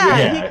Dan.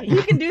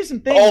 He can do some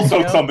things.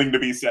 Also something to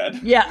be said.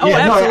 Yeah,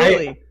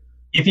 absolutely.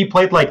 If he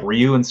played like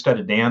Ryu instead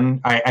of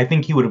Dan, I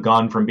think he would have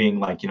gone from being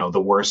like,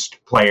 the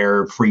worst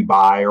player, free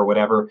buy or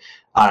whatever,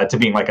 to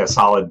being like a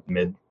solid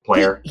mid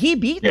player. He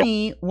beat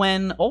me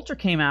when Ultra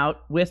came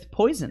out with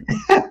Poison.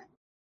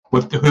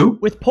 With who?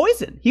 With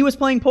Poison. He was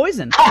playing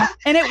Poison.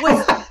 And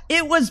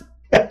it was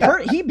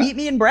he beat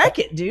me in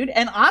bracket, dude.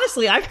 And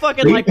honestly, I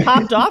fucking like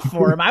popped off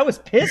for him. I was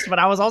pissed, but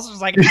I was also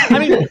just like, I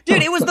mean,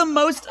 dude, it was the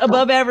most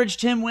above average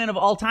Tim win of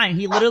all time.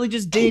 He literally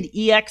just did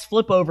EX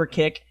flip over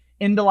kick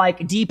into like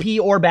DP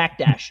or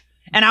backdash.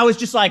 And I was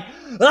just like,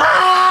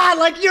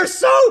 like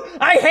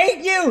I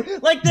hate you.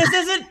 Like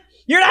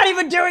you're not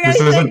even doing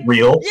anything. This isn't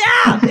real.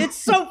 Yeah, it's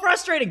so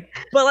frustrating.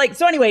 But like,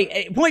 so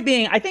anyway, point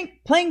being, I think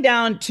playing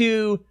down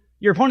to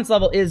your opponent's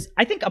level is,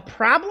 I think, a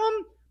problem,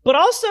 but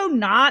also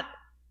not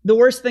the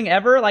worst thing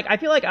ever. Like, I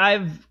feel like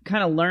I've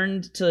kind of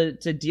learned to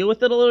deal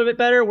with it a little bit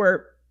better,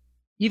 where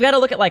you've got to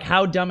look at like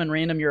how dumb and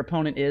random your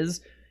opponent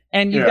is,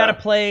 and you've got to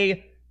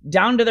play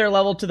down to their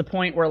level to the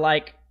point where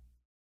like,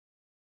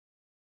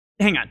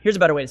 hang on, here's a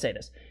better way to say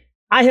this.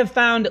 I have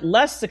found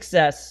less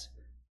success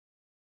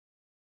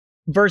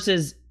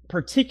versus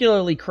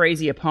particularly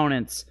crazy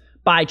opponents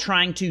by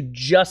trying to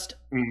just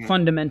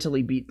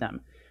fundamentally beat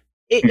them.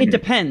 It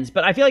depends,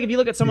 but I feel like if you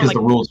look at someone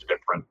because the rules are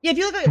different. Yeah, if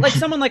you look at like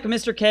someone like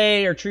Mr.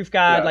 K or Truth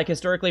God, like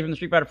historically from the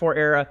Street Fighter 4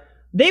 era,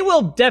 they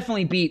will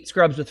definitely beat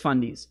scrubs with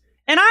fundies.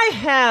 And I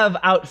have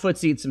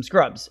out-footsied some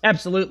scrubs,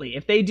 absolutely.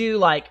 If they do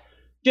like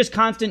just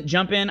constant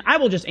jump in, I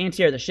will just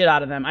anti-air the shit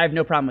out of them. I have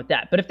no problem with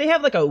that. But if they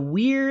have like a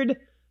weird,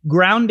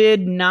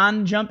 grounded,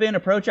 non-jump in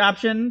approach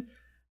option,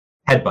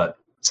 headbutt,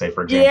 say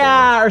for example,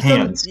 or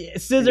hands, some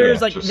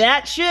scissors, like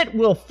that shit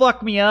will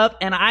fuck me up.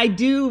 And I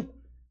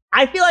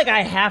feel like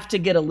I have to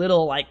get a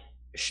little like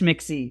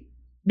schmixy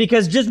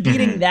because just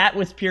beating that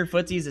with pure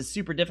footsies is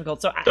super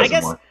difficult. So I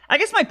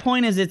guess my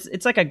point is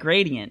it's like a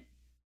gradient,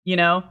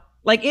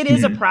 like it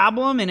is a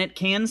problem and it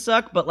can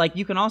suck, but like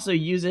you can also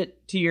use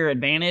it to your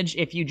advantage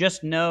if you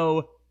just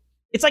know.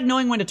 It's like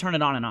knowing when to turn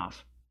it on and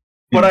off.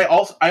 But I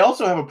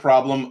also have a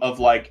problem of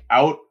like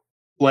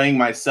outplaying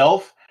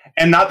myself,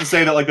 and not to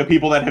say that like the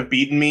people that have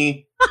beaten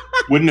me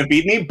wouldn't have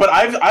beaten me, but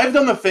I've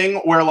done the thing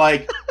where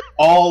like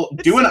I'll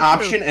do an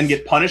option and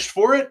get punished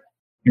for it,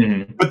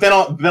 but then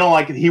I'll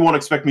like he won't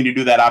expect me to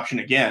do that option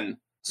again,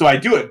 so I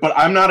do it. But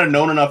I'm not a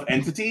known enough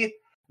entity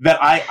that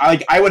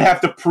I would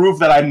have to prove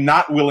that I'm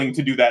not willing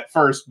to do that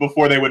first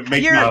before they would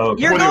make me.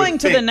 You're going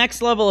to the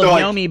next level of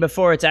Yomi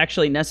before it's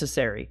actually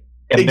necessary.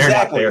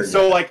 Exactly.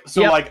 So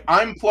like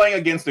I'm playing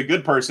against a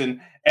good person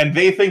and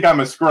they think I'm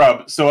a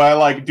scrub, so I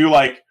like do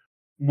like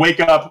wake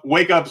up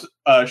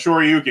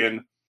Shoryuken,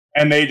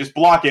 and they just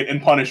block it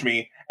and punish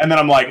me. And then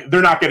I'm like,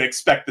 they're not going to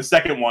expect the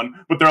second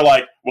one, but they're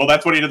like, well,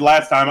 that's what he did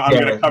last time. I'm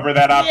going to cover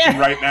that option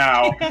right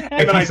now.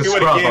 And then I do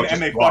it again,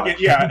 and they fuck it.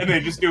 Yeah, and they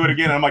just do it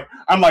again.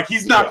 I'm like,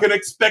 he's not going to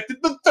expect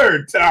it the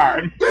third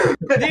time.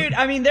 Dude,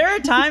 I mean, there are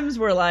times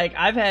where like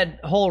I've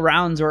had whole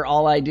rounds where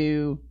all I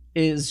do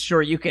is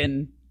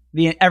Shoryuken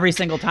every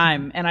single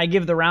time, and I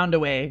give the round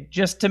away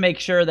just to make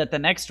sure that the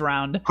next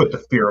round put the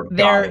fear of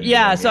God.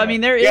 So I mean,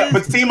 there is. Yeah,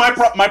 but see, my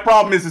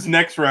problem is this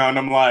next round.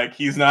 I'm like,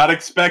 he's not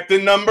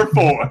expecting number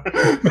 4.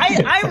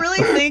 I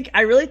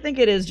really think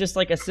it is just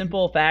like a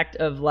simple fact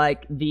of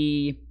like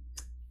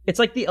it's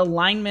like the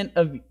alignment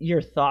of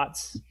your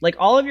thoughts. Like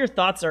all of your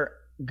thoughts are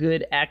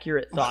good,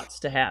 accurate thoughts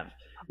to have.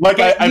 Like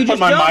I put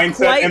my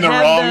mindset in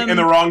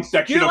the wrong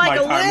section of my timeline.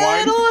 You're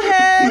like a little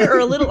head or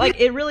a little like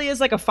it really is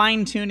like a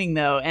fine tuning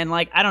though, and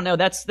like I don't know.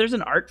 There's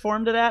an art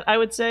form to that. I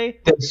would say.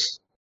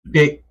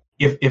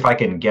 If I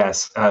can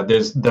guess,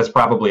 that's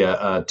probably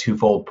a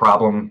twofold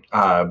problem.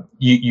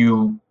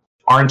 You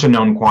aren't a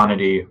known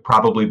quantity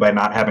probably by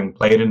not having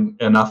played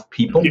enough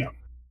people. Yeah.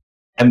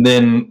 And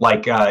then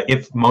like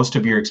if most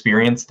of your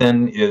experience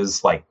then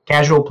is like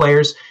casual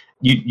players,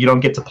 you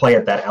don't get to play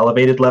at that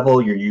elevated level.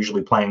 You're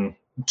usually playing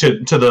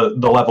to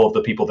the level of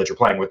the people that you're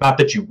playing with. Not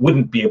that you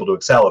wouldn't be able to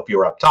excel if you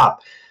were up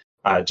top,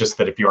 just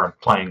that if you aren't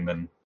playing,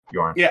 then you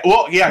aren't. Yeah,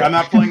 well, yeah, I'm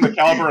not playing the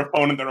caliber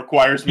opponent that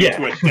requires me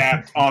to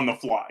adapt on the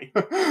fly.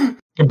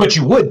 But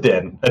you would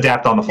then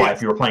adapt on the fly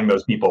if you were playing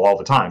those people all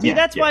the time. See,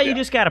 that's why you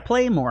just gotta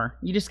play more.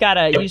 You just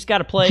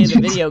gotta play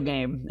the video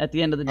game at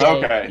the end of the day.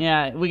 Okay.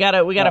 Yeah, we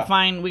gotta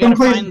find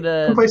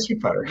play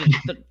Street Fighter.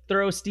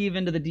 Throw Steve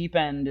into the deep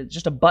end. It's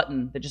just a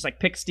button that just like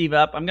picks Steve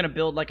up. I'm gonna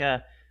build like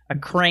a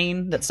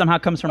crane that somehow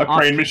comes from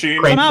crane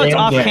machine. Somehow it's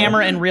off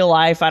camera in real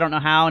life. I don't know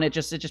how, and it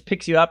just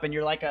picks you up, and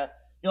you're like a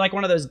You're like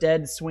one of those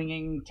dead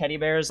swinging teddy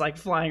bears, like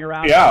flying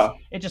around. Yeah.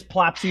 It just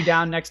plops you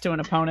down next to an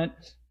opponent,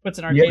 puts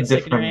an arcade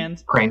stick in your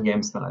hands. Crane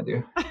games than I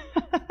do.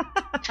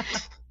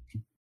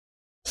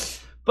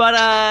 But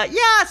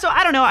yeah, so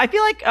I don't know. I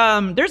feel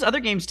like there's other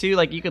games too,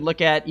 like you could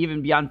look at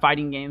even beyond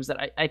fighting games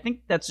that I think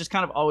that's just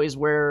kind of always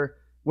where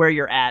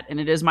you're at, and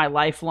it is my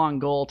lifelong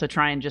goal to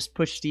try and just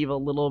push Steve a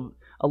little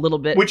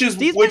bit. Which is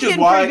Steve's why been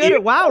pretty good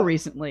at WoW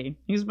recently.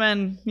 He's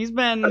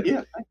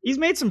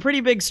made some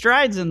pretty big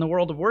strides in the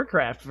World of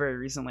Warcraft very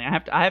recently.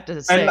 I have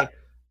to say.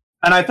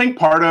 And I think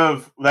part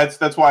of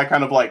that's why I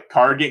kind of like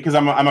card game, because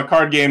I'm a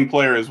card game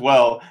player as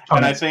well.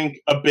 And I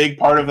think a big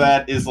part of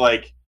that is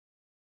like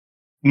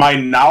my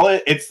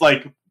knowledge. It's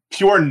like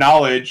pure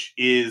knowledge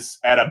is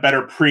at a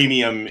better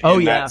premium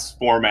in that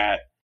format.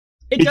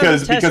 It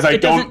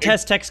doesn't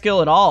test tech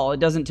skill at all. It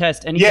doesn't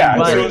test anything.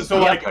 Yeah,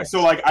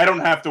 so like I don't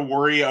have to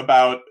worry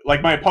about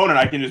like my opponent.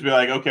 I can just be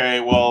like,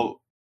 okay,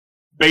 well,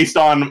 based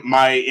on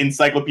my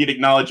encyclopedic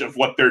knowledge of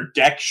what their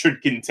deck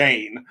should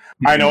contain,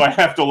 I know I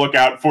have to look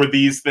out for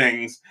these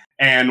things,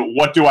 and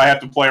what do I have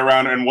to play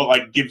around, and what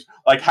like gives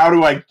like how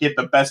do I get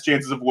the best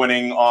chances of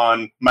winning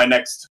on my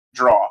next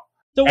draw.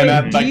 So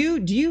wait,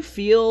 do you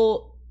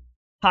feel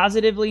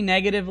positively,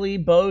 negatively,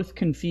 both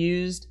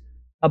confused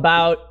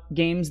about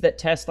games that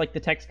test like the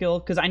tech skill?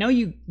 Because I know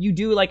you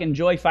do like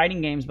enjoy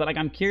fighting games, but like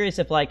I'm curious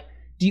if like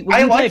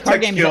when you play a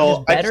card game, is that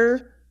just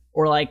better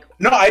or like?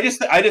 No, I just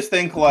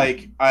think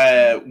like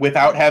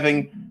without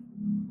having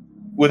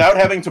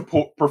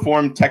to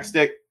perform tech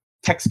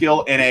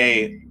skill in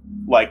a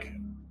like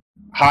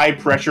high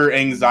pressure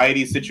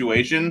anxiety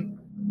situation,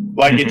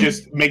 like it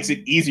just makes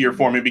it easier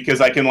for me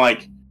because I can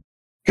like.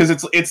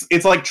 Because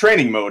it's like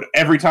training mode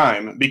every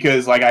time,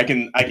 because like I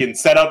can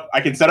set up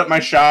my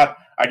shot,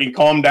 I can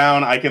calm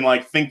down, I can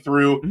like think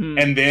through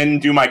and then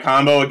do my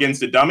combo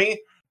against a dummy.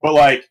 But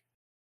like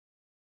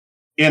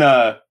in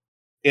a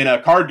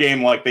card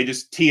game, like they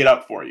just tee it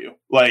up for you.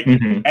 Like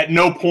at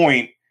no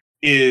point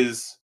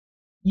is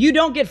you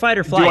don't get fight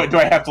or flight. Do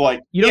I have to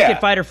like you don't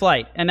get fight or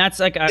flight, and that's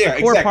like a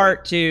core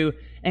part to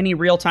any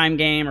real time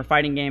game or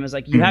fighting game is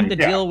like you have to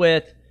deal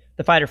with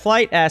the fight or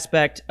flight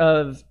aspect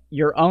of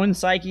your own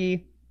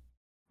psyche.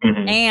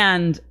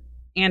 And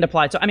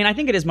applied. So, I mean, I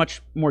think it is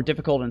much more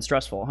difficult and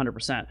stressful,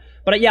 100%.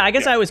 But yeah, I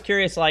guess I was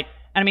curious, like,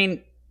 I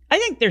mean, I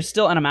think there's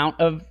still an amount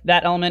of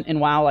that element in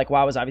WoW. Like,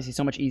 WoW is obviously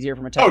so much easier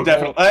from a technical. Oh,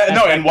 definitely.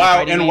 No, and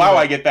WoW,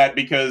 I get that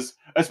because,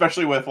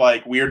 especially with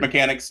like weird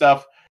mechanic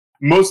stuff,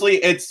 mostly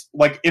it's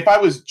like if I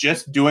was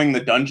just doing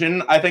the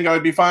dungeon, I think I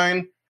would be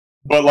fine.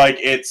 But like,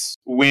 it's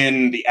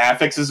when the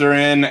affixes are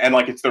in and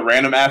like it's the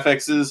random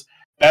affixes.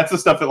 That's the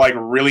stuff that like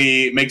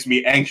really makes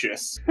me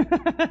anxious.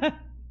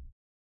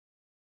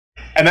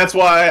 And that's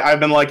why I've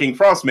been liking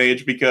Frost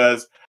Mage,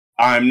 because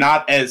I'm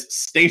not as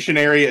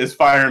stationary as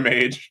Fire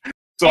Mage.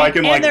 So I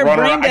can like run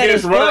around. I can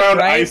just run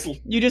around ice.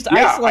 You just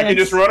ice lance. I can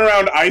just run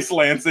around ice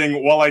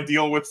lancing while I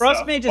deal with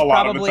Frost Mage is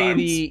probably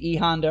the E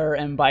Honda or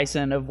M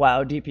Bison of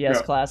WoW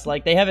DPS class.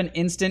 Like they have an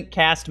instant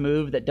cast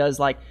move that does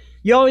like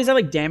you always have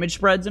like damage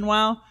spreads in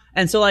WoW,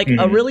 and so like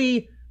a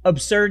really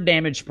absurd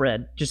damage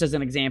spread, just as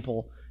an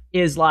example,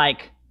 is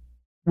like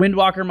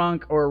Windwalker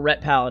Monk or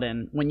Ret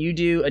Paladin. When you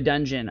do a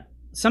dungeon,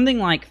 something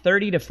like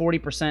 30 to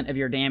 40% of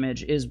your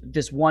damage is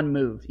this one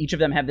move. Each of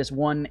them have this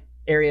one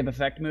area of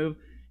effect move,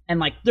 and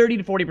like 30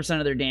 to 40%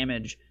 of their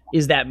damage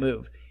is that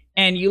move.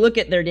 And you look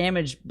at their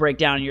damage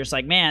breakdown, and you're just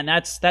like, man,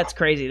 that's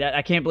crazy. That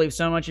I can't believe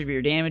so much of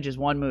your damage is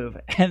one move.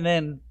 And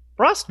then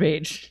Frost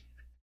Mage,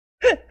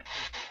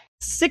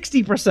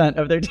 60%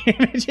 of their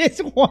damage is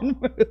one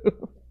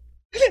move.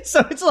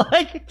 So it's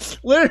like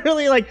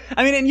literally like,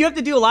 I mean, and you have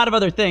to do a lot of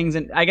other things,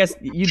 and I guess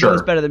you do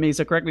this better than me,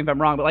 so correct me if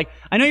I'm wrong, but like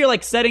I know you're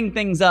like setting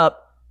things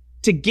up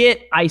to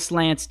get Ice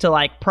Lance to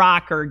like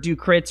proc or do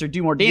crits or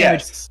do more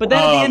damage, but then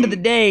at the end of the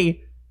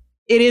day,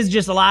 it is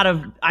just a lot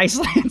of Ice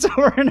Lance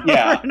over and over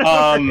and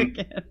over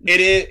again.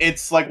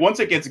 It's like once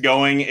it gets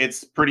going,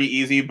 it's pretty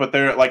easy, but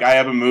there like I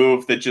have a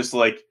move that just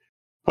like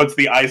puts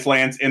the Ice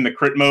Lance in the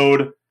crit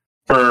mode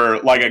for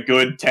like a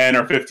good 10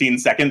 or 15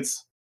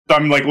 seconds. So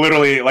I'm like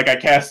literally like I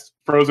cast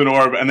Frozen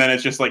Orb, and then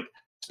it's just like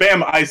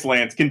spam Ice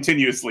Lance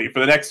continuously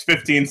for the next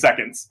 15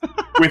 seconds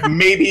with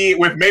maybe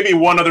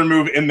one other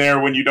move in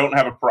there when you don't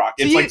have a proc.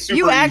 It's like super easy to do.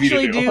 You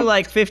actually do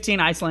like 15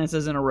 Ice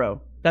Lances in a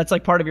row. That's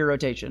like part of your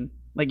rotation.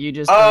 Like you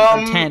just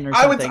or 10 or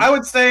something. I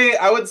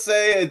would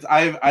say it's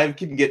I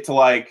can get to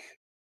like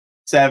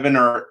 7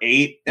 or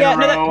 8 in a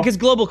row. Because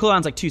global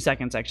cooldown's like 2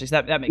 seconds actually.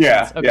 So that makes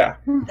sense. Okay. Yeah.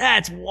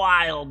 That's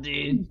wild,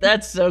 dude.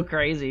 That's so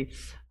crazy.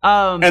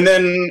 And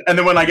then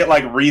when I get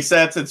like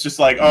resets, it's just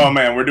like, oh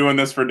man, we're doing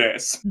this for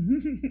days.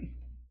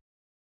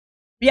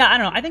 Yeah, I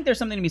don't know. I think there's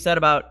something to be said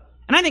about,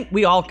 and I think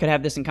we all could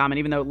have this in common,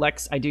 even though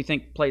Lex, I do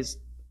think, plays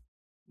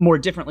more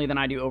differently than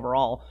I do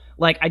overall.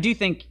 Like, I do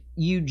think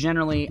you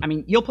generally, I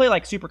mean, you'll play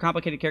like super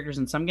complicated characters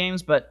in some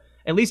games, but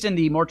at least in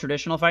the more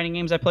traditional fighting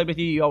games I played with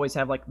you, you always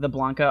have like the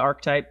Blanca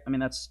archetype. I mean,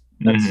 that's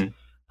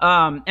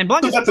and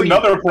Blanca's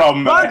another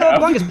problem.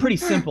 Blanca's pretty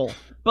simple.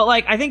 But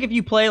like, I think if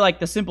you play like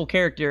the simple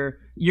character,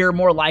 you're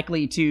more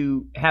likely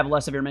to have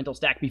less of your mental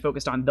stack be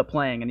focused on the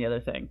playing and the other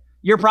thing.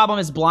 Your problem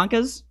is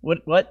Blanca's?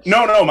 What?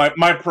 No.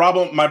 My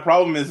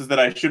problem is that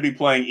I should be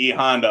playing E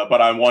Honda,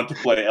 but I want to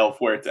play El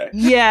Fuerte.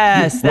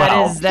 Yes,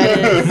 that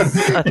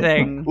is a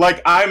thing.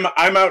 Like I'm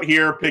out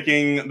here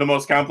picking the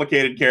most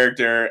complicated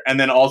character and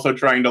then also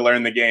trying to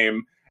learn the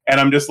game. And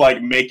I'm just like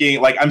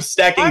I'm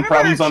stacking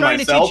problems on myself.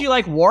 I trying to teach you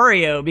like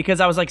Wario because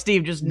I was like,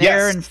 Steve, just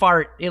nair and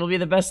fart. It'll be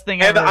the best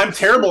thing ever. And I'm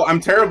terrible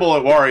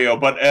at Wario,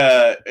 but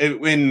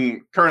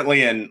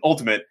currently in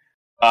Ultimate,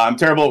 I'm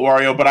terrible at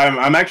Wario. But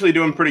I'm actually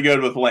doing pretty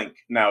good with Link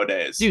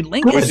nowadays. Dude,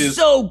 Link is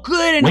so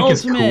good in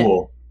Ultimate. Link is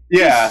cool.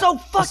 Yeah, he's so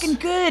fucking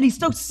good. He's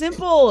so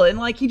simple and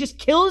like he just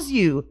kills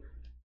you.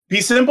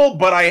 He's simple,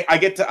 but I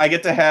get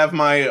to have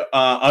my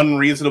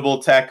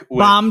unreasonable tech with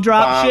bomb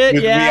drop shit.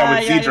 With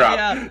Z-drop.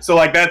 Yeah. So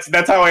like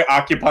that's how I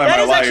occupy my life. That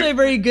is actually a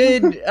very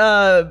good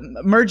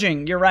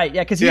merging. You're right.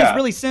 Yeah, because he's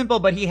really simple,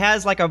 but he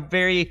has like a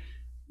very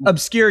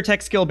obscure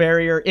tech skill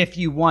barrier if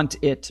you want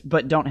it,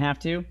 but don't have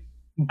to.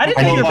 I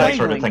need that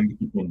sort of thing to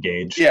keep me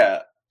engaged.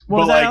 Yeah,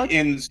 but like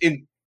in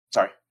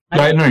sorry.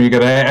 No, you're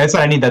good. I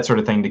said I need that sort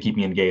of thing to keep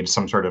me engaged.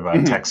 Some sort of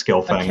tech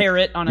skill thing. A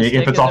carrot on a stick.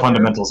 If it's all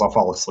fundamentals, I'll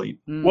fall asleep.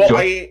 Well,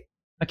 I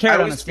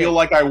always feel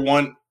like I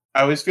want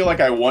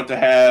to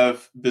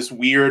have this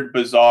weird,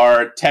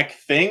 bizarre tech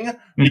thing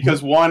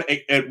because one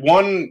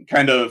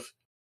kind of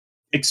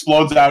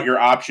explodes out your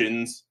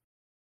options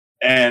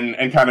and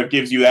kind of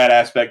gives you that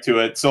aspect to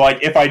it. So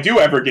like if I do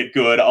ever get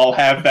good, I'll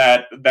have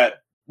that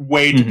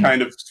way to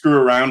kind of screw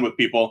around with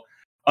people.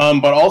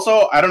 But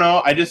also I don't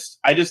know, I just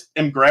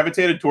am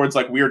gravitated towards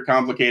like weird,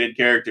 complicated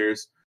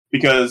characters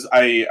because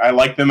I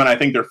like them and I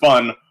think they're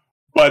fun,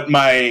 but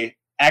my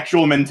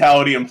actual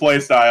mentality and play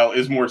style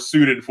is more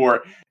suited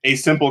for a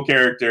simple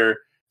character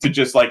to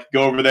just like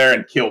go over there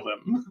and kill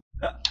them.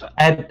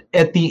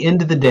 At the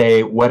end of the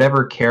day,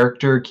 whatever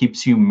character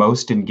keeps you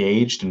most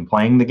engaged in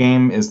playing the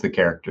game is the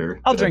character.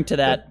 I'll drink to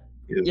that.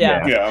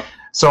 Yeah.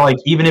 So like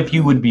even if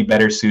you would be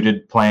better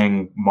suited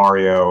playing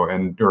Mario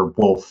or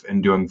Wolf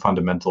and doing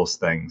fundamentals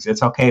things,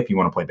 it's okay if you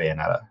want to play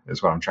Bayonetta,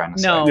 is what I'm trying to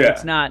say. No,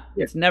 it's not.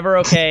 It's never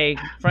okay.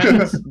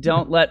 Friends,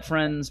 don't let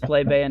friends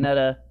play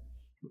Bayonetta.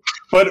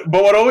 But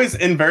what always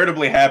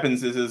invariably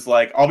happens is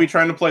like I'll be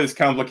trying to play this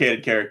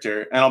complicated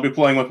character and I'll be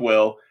playing with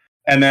Will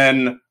and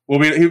then he'll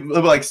be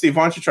like, Steve,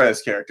 why don't you try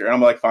this character? And I'm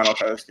like, fine, I'll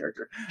try this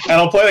character. And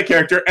I'll play the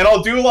character and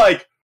I'll do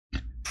like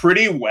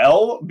pretty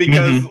well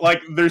because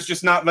like there's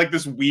just not like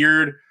this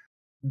weird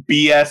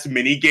BS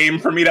mini game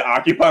for me to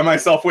occupy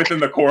myself with in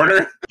the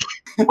corner.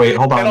 Wait,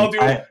 hold on.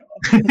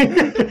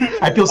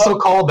 I feel so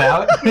called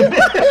out.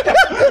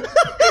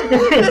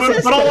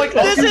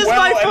 This is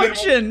my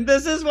function.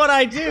 This is what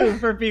I do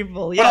for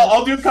people. Yes. But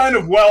I'll do kind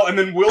of well, and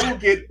then Will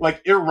get like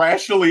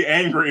irrationally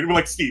angry and be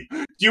like, Steve,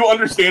 do you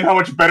understand how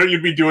much better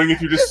you'd be doing if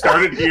you just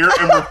started here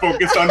and were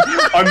focused on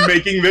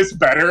making this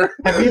better?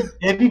 Have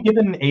you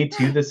given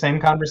A2 the same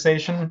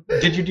conversation?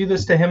 Did you do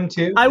this to him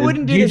too? I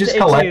wouldn't do this to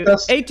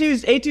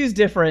A2. A2's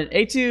different.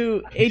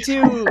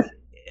 A2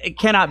 it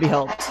cannot be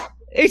helped.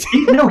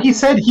 No, he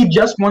said he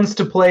just wants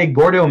to play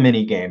Gordo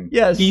minigame.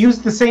 Yes. He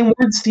used the same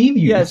word Steve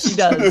used.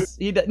 Yes,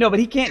 he does. No, but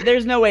he can't.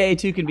 There's no way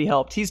A2 can be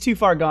helped. He's too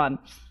far gone.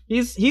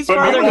 He's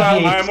farther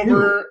gone. I'm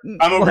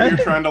over here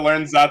trying to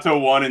learn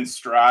Zato 1 and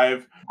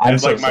Strive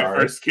as like my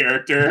first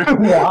character.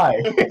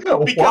 Why?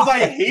 Because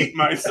I hate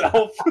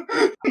myself.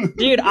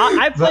 Dude,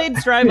 I played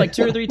Strive like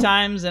 2 or 3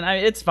 times, and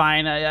it's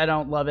fine. I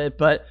don't love it,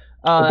 but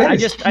I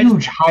just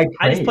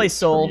play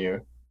Soul.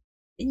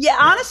 Yeah,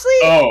 honestly,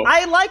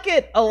 I like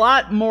it a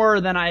lot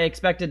more than I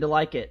expected to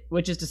like it,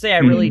 which is to say I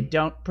really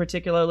don't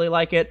particularly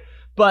like it,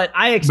 but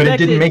I expected...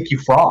 But it didn't make you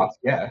froth,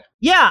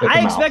 Yeah,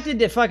 I expected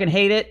to fucking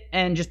hate it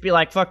and just be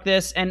like, fuck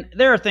this, and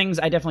there are things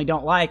I definitely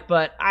don't like,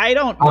 but I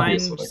don't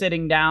mind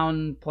sitting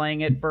down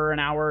playing it for an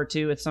hour or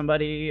two with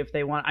somebody if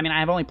they want. I mean,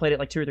 I've only played it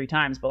like 2 or 3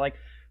 times, but like,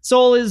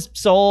 Soul is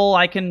Soul.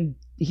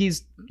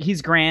 He's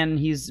Gran,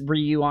 he's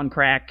Ryu on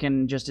crack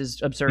and just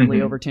is absurdly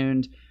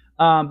overtuned.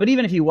 But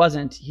even if he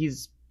wasn't,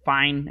 he's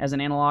fine as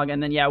an analog.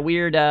 And then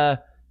weird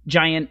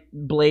giant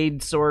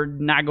blade sword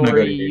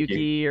Nagori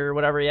Yuki or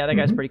whatever. Yeah, that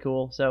guy's pretty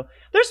cool. So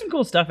there's some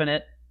cool stuff in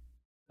it.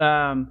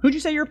 Who'd you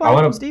say you were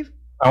playing, Steve?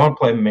 I want to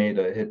play May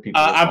to hit people.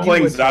 I'm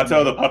playing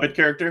Zato, the puppet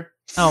character.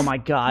 Oh my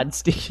god,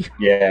 Steve.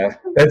 Yeah,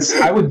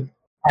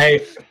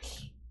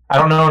 I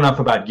don't know enough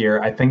about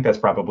gear. I think that's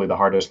probably the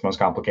hardest, most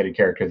complicated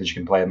character that you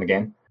can play in the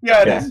game.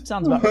 Yeah, it is.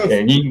 Sounds about right.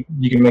 Yeah,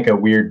 you can make a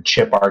weird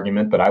chip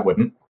argument, but I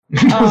wouldn't.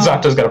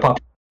 Zato's got a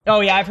puppet.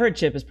 Oh yeah, I've heard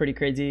Chip is pretty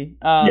crazy.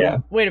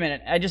 Wait a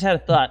minute, I just had a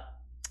thought.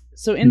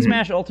 So in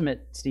Smash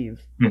Ultimate,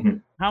 Steve,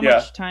 how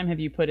much time have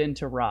you put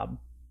into Rob?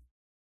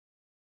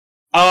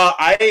 So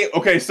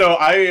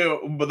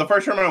the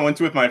first tournament I went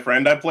to with my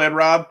friend, I played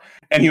Rob,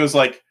 and he was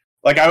like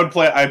I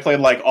played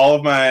like all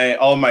of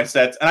my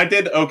sets, and I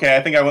did okay.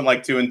 I think I went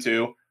like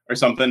 2-2 or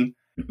something.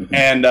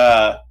 And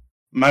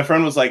my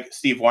friend was like,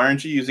 Steve, why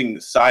aren't you using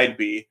the side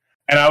B?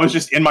 and I was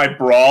just in my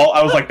brawl.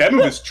 I was like, that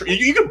move is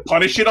you can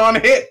punish it on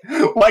hit.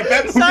 Like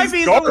that move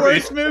is garbage. The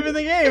worst move in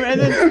the game.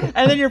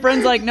 And then your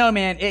friend's like, no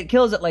man, it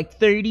kills at like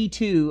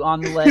 32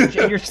 on the ledge.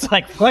 And you're just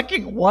like,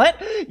 fucking what?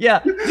 Yeah.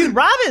 Dude,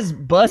 Rob is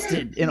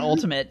busted in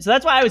Ultimate. So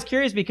that's why I was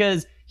curious,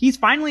 because he's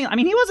finally, I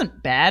mean, he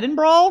wasn't bad in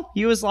Brawl.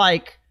 He was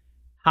like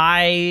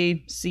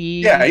high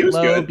C,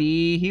 low good.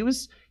 B. He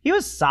was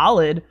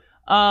solid.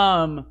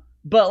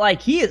 But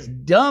like he is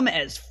dumb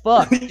as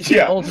fuck in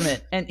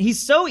Ultimate, and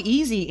he's so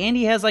easy, and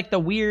he has like the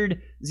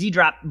weird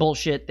Z-drop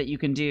bullshit that you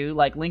can do,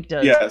 like Link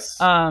does. Yes.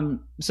 So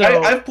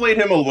I've played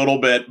him a little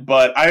bit,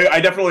 but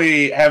I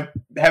definitely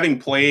having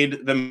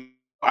played them.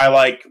 I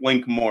like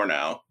Link more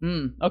now.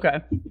 Okay.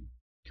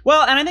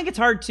 Well, and I think it's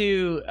hard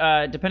to,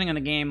 depending on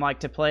the game, like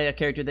to play a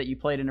character that you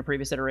played in a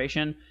previous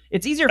iteration.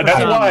 It's easier for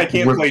That's why I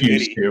can't play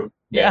Diddy.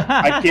 Yeah.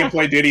 I can't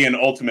play Diddy in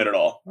Ultimate at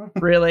all.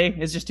 Really?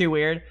 It's just too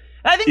weird?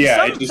 I think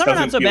some are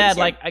not so bad.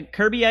 Like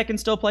Kirby, I can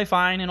still play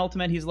fine in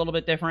Ultimate. He's a little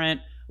bit different.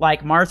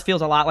 Like Marth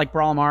feels a lot like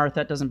Brawl Marth.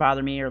 That doesn't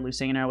bother me, or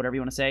Lucina, whatever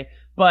you want to say.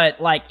 But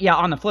like, yeah,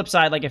 on the flip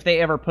side, like if they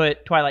ever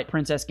put Twilight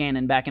Princess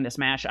Ganon back into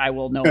Smash, I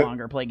will no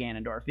longer play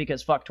Ganondorf,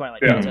 because fuck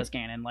Twilight Princess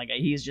Ganon. Like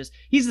he's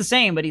the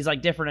same, but he's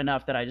like different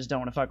enough that I just don't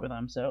want to fuck with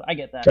him. So I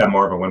get that. I'm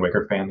more of a Wind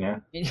Waker fan, yeah.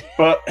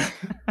 But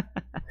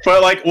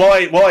like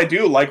while I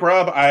do like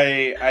Rob,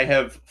 I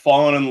have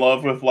fallen in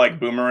love with like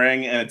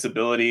Boomerang and its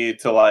ability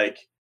to like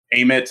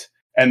aim it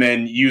and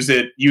then use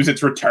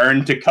its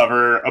return to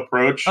cover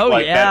approach. Oh,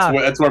 like yeah.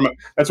 that's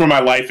where my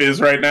life is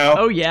right now.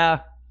 Oh yeah.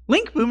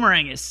 Link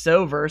Boomerang is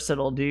so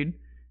versatile, dude.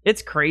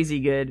 It's crazy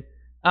good.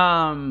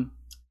 I've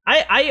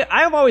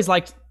always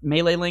liked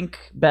Melee Link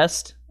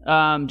best.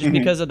 Just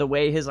because of the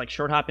way his like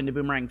short hop into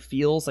Boomerang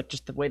feels, like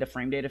just the way the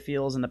frame data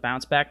feels and the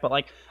bounce back. But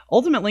like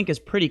Ultimate Link is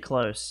pretty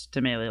close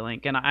to Melee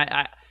Link, and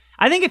I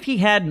think if he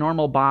had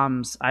normal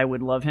bombs, I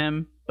would love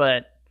him.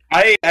 But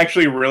I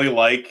actually really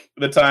like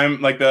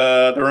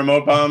the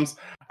remote bombs.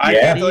 You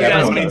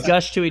guys can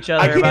gush to each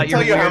other. I can't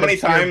tell you how many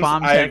times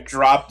I've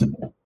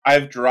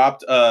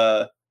dropped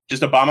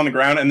just a bomb on the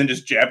ground and then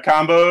just jab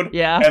comboed.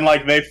 Yeah. And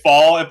like they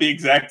fall at the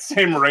exact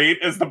same rate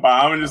as the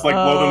bomb and just like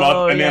blow them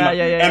up and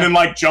then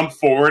like jump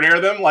forward air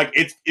them. Like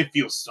it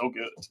feels so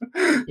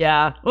good.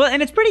 Yeah. Well,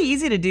 and it's pretty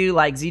easy to do,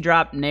 like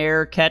Z-drop,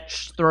 nair,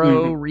 catch,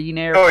 throw,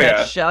 re-nair,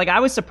 catch. Yeah. Like I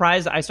was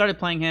surprised. I started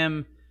playing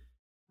him,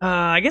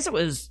 I guess it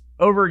was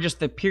over just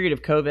the period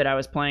of COVID. I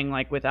was playing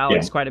like with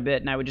Alex quite a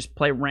bit, and I would just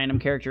play random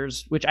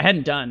characters, which I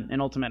hadn't done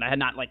in Ultimate. I had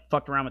not like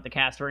fucked around with the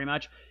cast very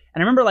much.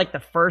 And I remember like the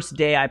first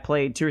day I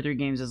played 2 or 3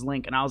 games as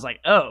Link, and I was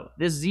like, oh,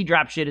 this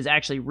Z-drop shit is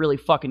actually really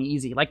fucking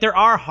easy. Like there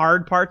are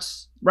hard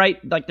parts, right?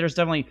 Like there's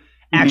definitely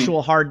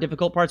actual hard,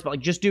 difficult parts, but like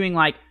just doing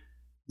like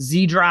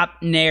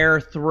Z-drop, nair,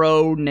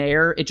 throw,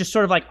 nair, it just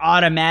sort of like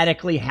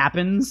automatically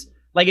happens.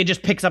 Like it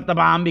just picks up the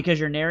bomb because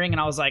you're nairing, and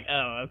I was like,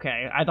 oh,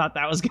 okay. I thought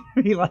that was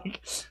gonna be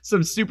like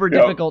some super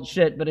difficult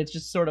shit, but it's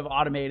just sort of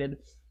automated.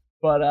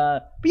 But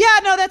yeah,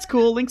 no, that's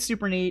cool. Link's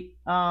super neat.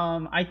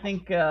 I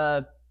think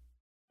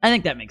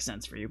that makes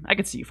sense for you. I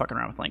could see you fucking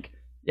around with Link.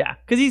 Yeah,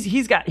 because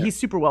he's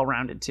super well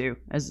rounded too,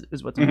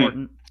 is what's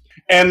important.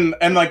 And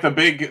like the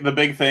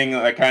big thing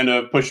that kind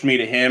of pushed me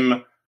to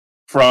him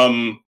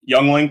from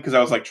Young Link, because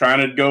I was like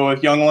trying to go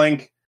with Young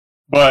Link,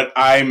 but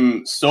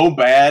I'm so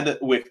bad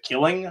with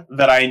killing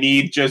that I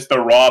need just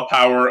the raw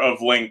power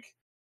of Link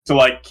to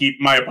like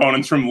keep my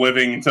opponents from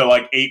living to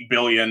like 8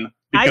 billion,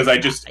 because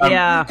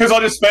because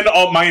I'll just spend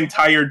all my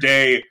entire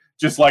day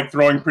just like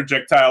throwing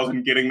projectiles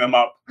and getting them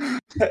up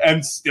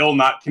and still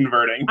not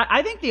converting.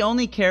 I think the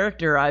only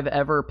character I've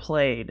ever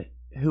played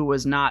who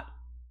was not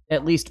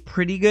at least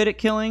pretty good at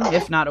killing,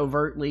 if not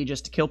overtly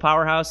just a kill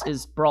powerhouse,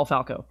 is Brawl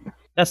Falco.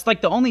 That's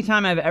like the only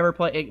time I've ever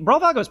played.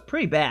 Brawl Falco is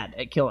pretty bad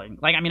at killing.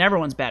 Like, I mean,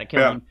 everyone's bad at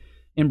killing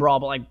in Brawl,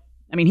 but like,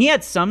 I mean, he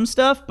had some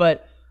stuff,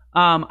 but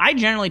I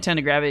generally tend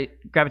to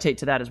gravitate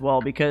to that as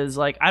well, because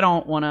like I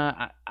don't want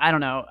to. I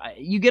don't know.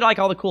 You get like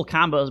all the cool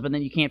combos, but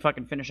then you can't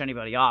fucking finish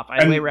anybody off.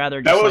 I'd way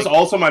rather. That was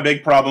also my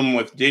big problem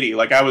with Diddy.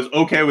 Like I was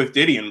okay with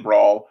Diddy in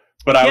Brawl,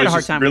 but I was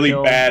just really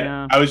bad.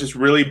 Yeah. I was just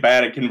really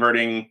bad at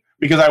converting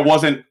because I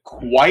wasn't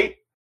quite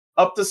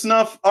up to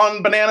snuff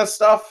on banana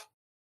stuff.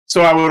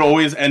 So I would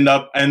always end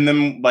up and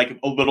then like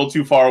a little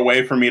too far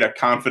away for me to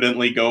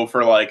confidently go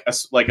for like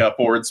a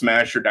forward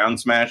smash or down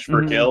smash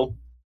for a kill.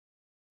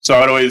 So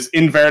I'd always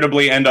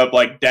invariably end up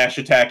like dash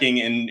attacking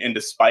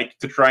into Spike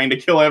to trying to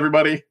kill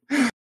everybody.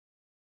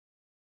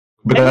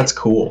 But that's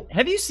cool.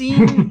 Have you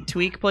seen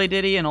Tweak play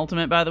Diddy in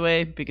Ultimate, by the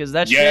way? Because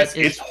that shit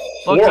is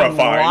horrifying.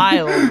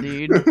 Fucking wild,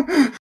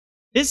 dude.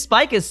 His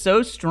Spike is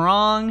so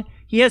strong.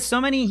 He has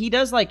so many. He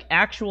does like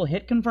actual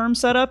hit confirm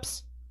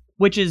setups,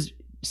 which is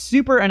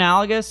super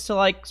analogous to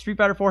like Street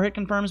Fighter 4 hit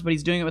confirms, but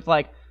he's doing it with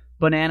like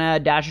banana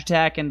dash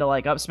attack into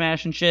like up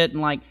smash and shit.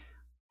 And like,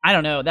 I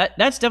don't know.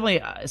 That's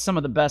definitely some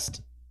of the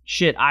best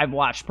shit I've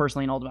watched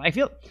personally in Ultimate. I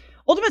feel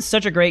Ultimate's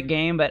such a great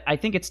game, but I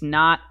think it's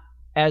not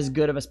as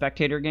good of a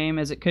spectator game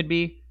as it could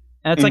be.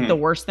 And that's like the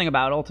worst thing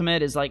about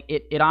Ultimate is like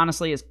it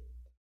honestly is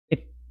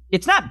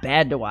it's not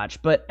bad to watch,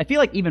 but I feel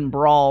like even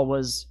Brawl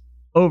was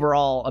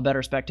overall a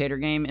better spectator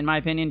game in my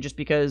opinion, just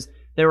because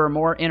there were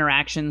more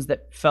interactions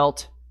that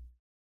felt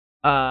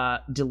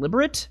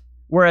deliberate.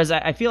 Whereas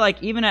I feel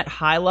like even at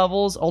high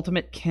levels,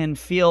 Ultimate can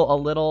feel a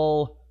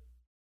little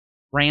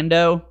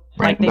rando.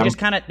 Like they just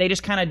kind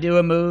of do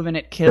a move and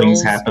it kills.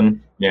 Things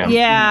happen. Yeah.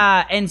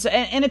 Yeah, and so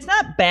and it's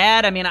not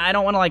bad. I mean, I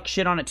don't want to like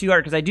shit on it too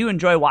hard because I do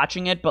enjoy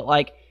watching it, but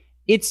like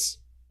it's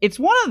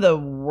one of the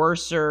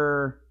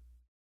worser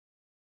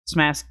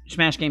Smash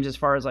games as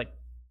far as like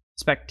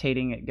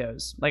spectating it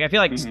goes. Like I feel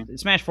like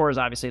Smash 4 is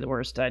obviously the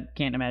worst. I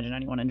can't imagine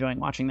anyone enjoying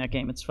watching that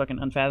game. It's fucking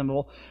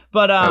unfathomable.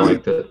 But I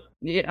liked it.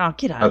 Yeah,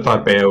 get out. I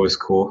thought Bayo was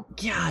cool.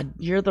 God,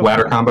 you're the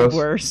ladder combos.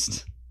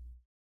 Worst.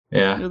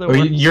 Yeah.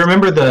 You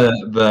remember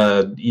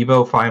the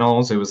Evo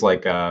finals? It was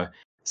like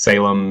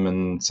Salem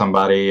and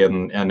somebody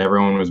and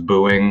everyone was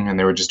booing and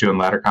they were just doing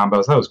ladder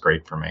combos. That was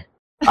great for me.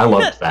 I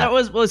loved that. That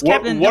was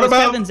Captain. What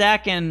about Captain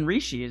Zach and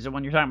Rishi? Is the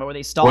one you're talking about? Where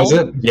they stalled? Was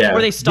it? Yeah.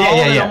 Where they stalled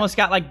and almost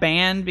got like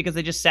banned because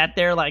they just sat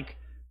there like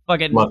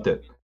fucking. Loved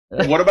it.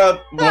 What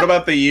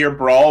about the year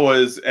Brawl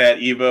was at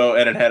Evo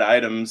and it had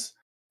items?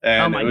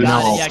 And oh my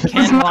god! Yeah,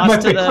 Ken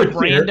lost to the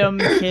random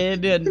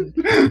kid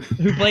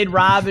who played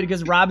Rob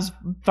because Rob's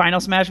final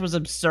smash was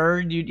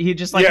absurd. He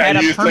just like had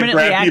a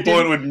permanently active, people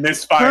and would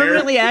misfire.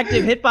 Permanently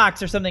active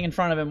hitbox or something in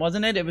front of him,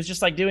 wasn't it? It was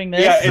just like doing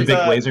this. Yeah, it's a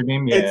big laser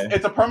beam. Yeah,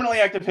 it's a permanently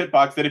active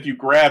hitbox that if you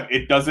grab,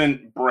 it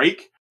doesn't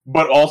break.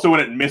 But also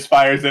when it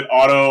misfires, it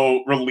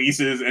auto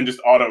releases and just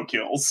auto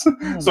kills.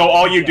 So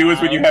all you do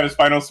is when you have his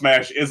final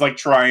smash is like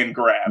try and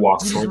grab.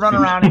 Just run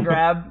around and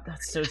grab.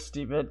 That's so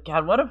stupid.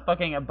 God, what a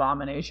fucking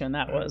abomination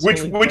that was.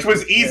 Which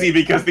was easy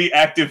because the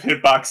active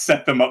hitbox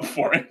set them up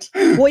for it.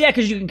 Well, yeah,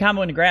 because you can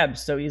combo into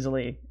grabs so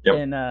easily. Yep.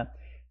 And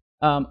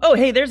oh,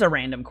 hey, there's a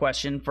random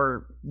question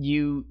for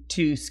you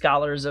two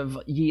scholars of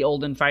ye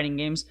olden fighting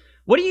games.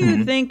 What do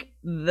you think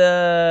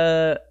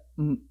or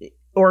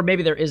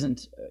maybe there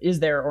isn't, is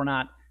there or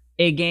not,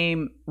 a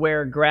game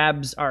where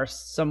grabs are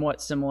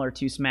somewhat similar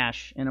to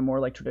Smash in a more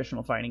like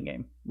traditional fighting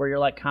game, where you're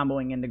like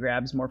comboing into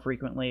grabs more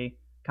frequently,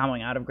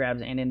 comboing out of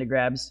grabs and into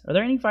grabs? Are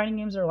there any fighting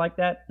games that are like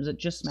that? Or is it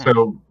just Smash?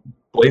 So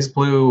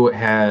BlazBlue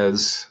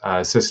has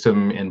a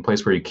system in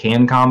place where you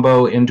can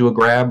combo into a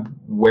grab,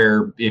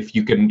 where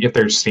if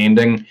they're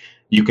standing,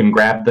 you can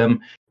grab them,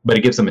 but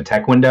it gives them a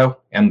tech window,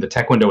 and the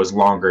tech window is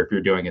longer if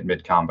you're doing it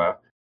mid combo.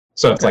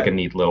 So it's like a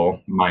neat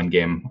little mind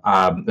game.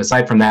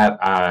 Aside from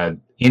that,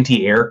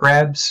 anti-air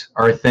grabs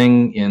are a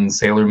thing in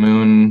Sailor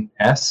Moon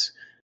S,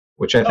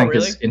 which I think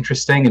is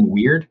interesting and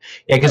weird.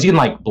 Yeah, because you can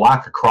like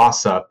block a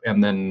cross up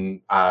and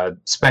then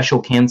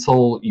special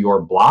cancel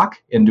your block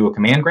into a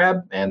command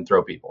grab and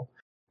throw people.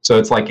 So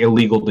it's like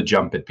illegal to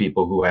jump at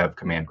people who have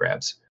command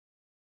grabs.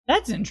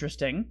 That's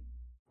interesting.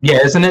 Yeah,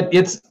 isn't it?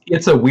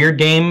 It's a weird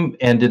game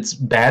and it's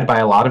bad by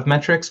a lot of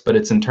metrics, but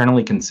it's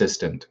internally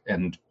consistent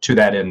and to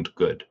that end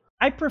good.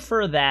 I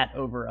prefer that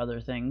over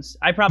other things.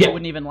 I probably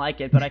wouldn't even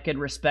like it, but I could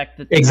respect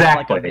that.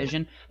 Exactly. Like a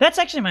vision. That's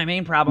actually my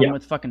main problem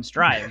with fucking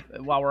Strive.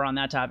 While we're on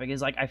that topic,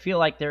 is like I feel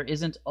like there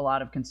isn't a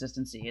lot of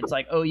consistency. It's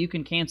like, oh, you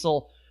can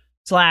cancel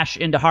slash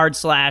into hard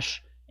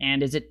slash,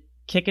 and is it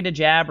kick into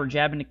jab or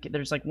jab into?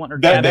 There's like one or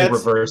jab.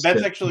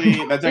 That's actually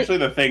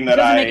the thing that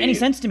doesn't make any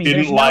sense to me.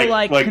 There's no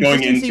like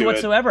consistency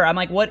whatsoever. I'm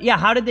like, what? Yeah,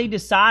 how did they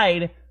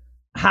decide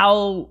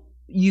how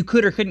you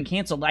could or couldn't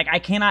cancel? Like I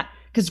cannot,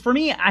 because for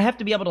me, I have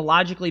to be able to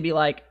logically be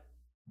like,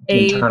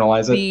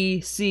 internalize A,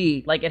 B,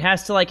 C. Like it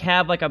has to like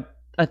have like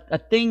a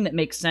thing that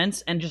makes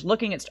sense. And just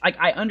looking at,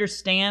 I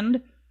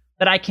understand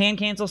that I can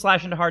cancel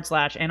slash into hard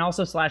slash and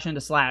also slash into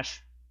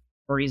slash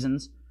for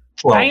reasons.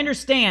 Well, I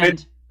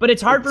understand, but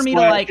it's hard for me to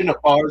like into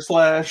forward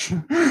slash.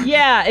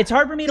 Yeah, it's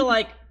hard for me to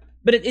like,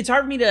 but it's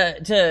hard for me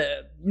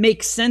to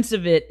make sense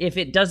of it if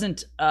it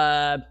doesn't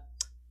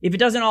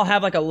all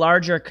have like a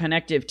larger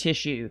connective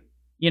tissue.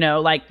 You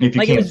know, like if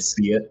you can't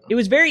see it. It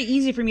was very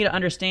easy for me to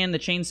understand the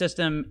chain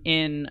system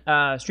in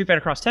Street Fighter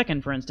Cross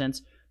Tekken, for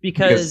instance,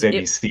 because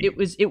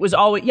it was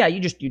always you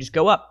just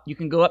go up. You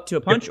can go up to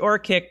a punch or a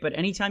kick, but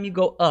anytime you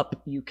go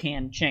up, you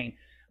can chain.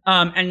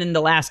 And then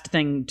the last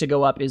thing to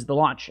go up is the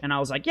launch. And I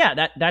was like,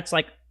 yeah, that's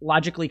like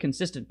logically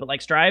consistent. But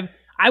like Strive,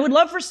 I would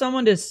love for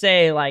someone to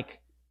say like,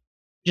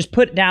 just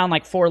put down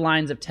like 4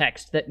 lines of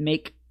text that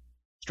make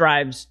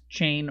Strive's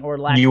chain or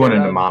lack. You want a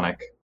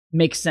mnemonic?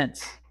 Makes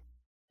sense.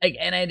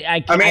 And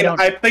I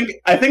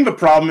think the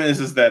problem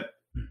is that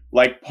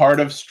like part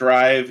of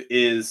Strive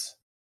is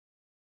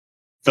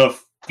the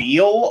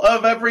feel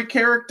of every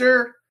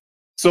character.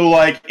 So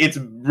like it's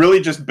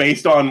really just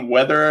based on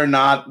whether or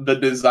not the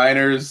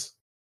designers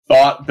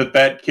thought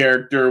that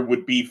character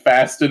would be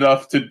fast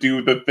enough to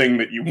do the thing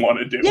that you want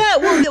to do. Yeah,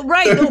 well,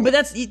 right. No, but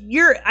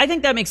I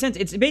think that makes sense.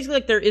 It's basically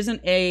like there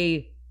isn't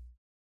a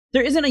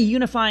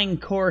unifying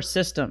core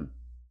system.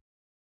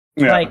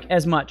 Yeah. Like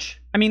as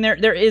much. I mean,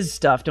 there is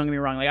stuff. Don't get me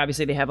wrong. Like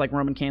obviously they have like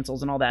Roman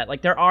cancels and all that.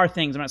 Like there are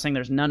things. I'm not saying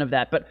there's none of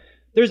that, but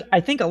there's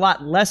I think a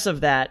lot less of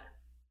that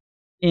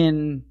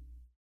in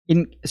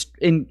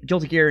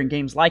Guilty Gear and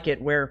games like it,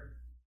 where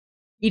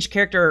each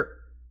character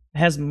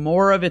has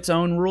more of its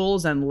own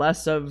rules and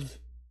less of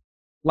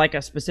like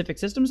a specific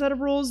system set of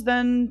rules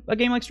than a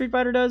game like Street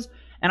Fighter does.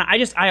 And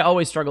I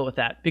always struggle with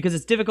that because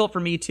it's difficult for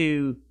me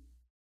to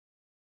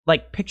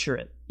like picture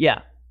it.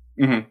 Yeah.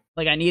 Mm-hmm.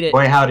 Like I need it.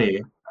 Boy,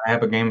 howdy. I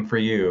have a game for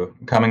you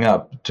coming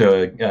up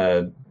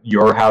to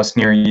your house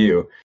near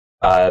you.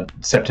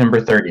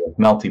 September 30th,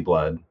 Melty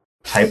Blood.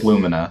 Type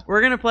Lumina.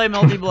 We're going to play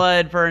Melty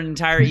Blood for an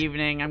entire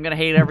evening. I'm going to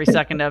hate every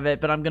second of it,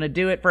 but I'm going to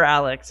do it for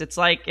Alex. It's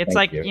like,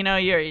 you know,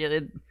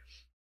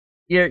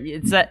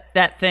 it's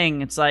that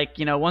thing. It's like,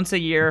 you know, once a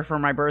year for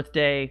my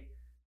birthday,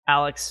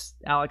 Alex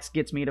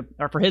gets me to,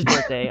 or for his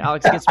birthday,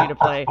 Alex gets me to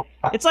play.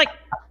 It's like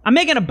I'm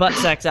making a butt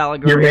sex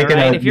allegory,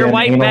 right? If you're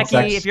white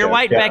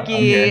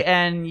Becky,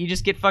 and you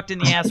just get fucked in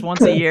the ass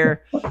once a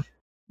year,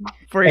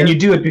 and you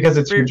do it because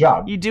it's your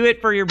job. You do it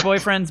for your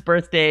boyfriend's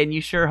birthday, and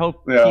you sure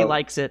hope he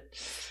likes it.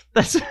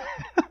 That's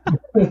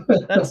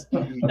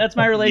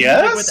my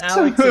relationship with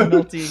Alex and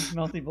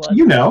Melty Blood.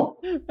 You know.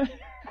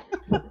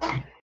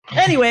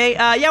 Anyway,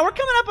 yeah, we're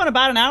coming up on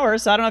about an hour,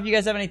 so I don't know if you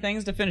guys have any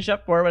things to finish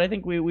up for, but I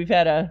think we've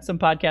had some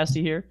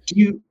podcasting here. Do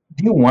you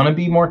want to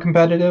be more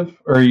competitive,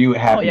 or are you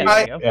happy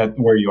at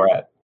where you are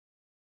at?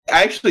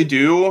 I actually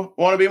do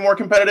want to be more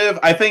competitive.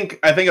 I think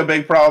a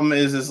big problem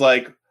is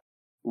like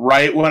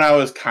right when I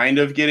was kind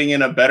of getting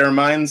in a better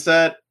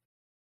mindset,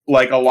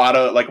 like a lot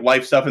of like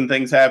life stuff and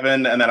things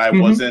happened, and then I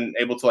wasn't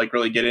able to like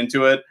really get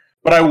into it.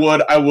 But I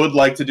would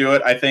like to do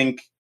it. I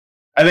think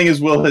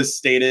as Will has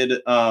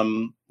stated,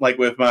 like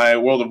with my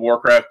World of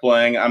Warcraft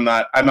playing, I'm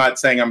not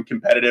saying I'm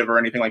competitive or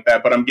anything like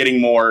that, but I'm getting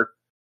more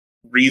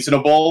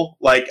reasonable.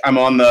 Like I'm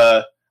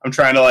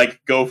trying to like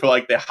go for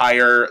like the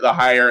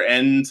higher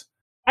end.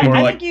 I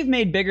think you've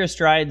made bigger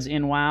strides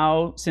in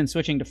WoW since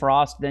switching to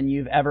Frost than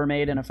you've ever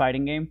made in a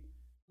fighting game.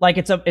 Like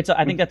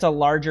I think that's a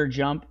larger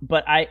jump,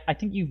 but I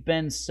think you've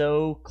been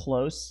so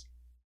close.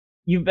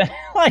 You've been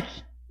like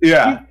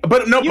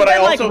but I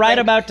also like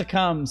about to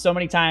come so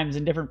many times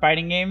in different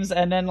fighting games,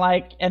 and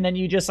then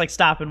you just like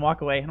stop and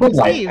walk away. And I'm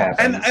like, Steve,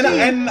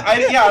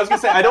 I was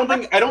gonna say I don't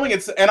think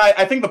it's, and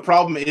I think the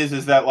problem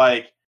is that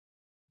like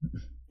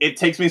it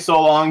takes me so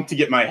long to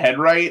get my head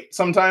right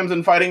sometimes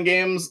in fighting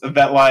games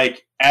that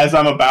like as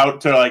I'm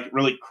about to like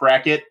really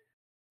crack it,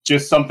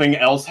 just something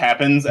else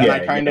happens and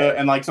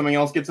and like something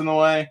else gets in the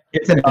way.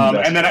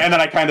 And then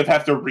I kind of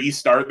have to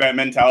restart that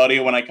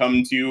mentality when I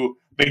come to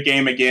the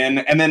game again.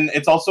 And then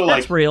it's also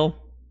that's real.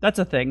 That's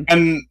a thing.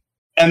 And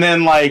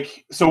then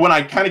like, so when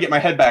I kind of get my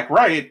head back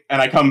right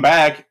and I come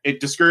back,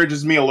 it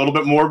discourages me a little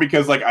bit more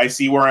because like I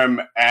see where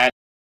I'm at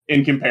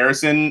in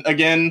comparison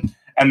again.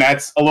 And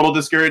that's a little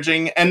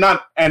discouraging, and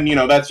you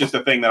know, that's just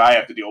a thing that I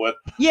have to deal with.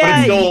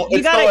 Yeah,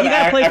 you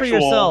gotta play for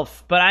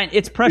yourself, but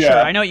it's pressure.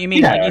 Yeah. I know what you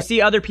mean. Yeah. Like you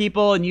see other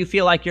people, and you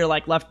feel like you're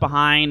like left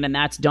behind, and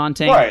that's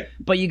daunting. Right.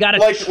 But you gotta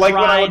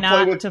try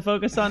not to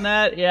focus on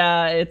that.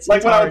 Yeah, it's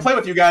like when hard. I would play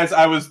with you guys,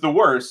 I was the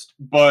worst,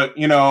 but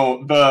you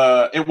know,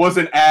 I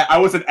wasn't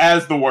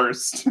as the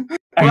worst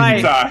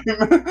every time.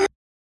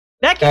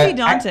 That can be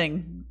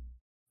daunting.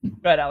 Go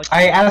ahead, Alex.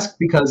 I asked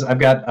because I've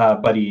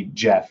got buddy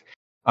Jeff.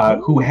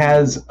 Who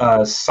has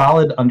a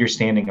solid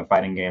understanding of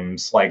fighting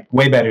games, like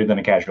way better than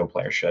a casual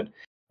player should.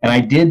 And I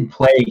did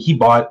play, he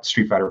bought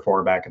Street Fighter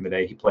 4 back in the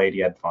day. He played,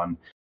 he had fun.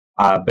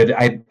 But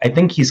I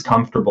think he's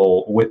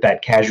comfortable with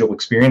that casual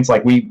experience.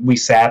 Like we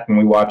sat and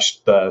we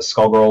watched the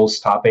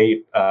Skullgirls top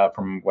 8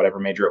 from whatever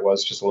major it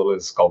was, just a little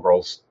bit of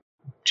Skullgirls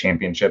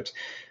championships.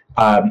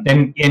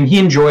 And he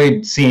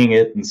enjoyed seeing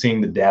it and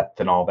seeing the depth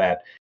and all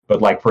that.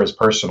 But like for his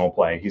personal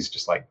play, he's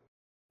just like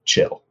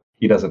chill.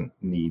 He doesn't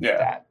need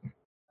that.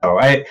 Oh,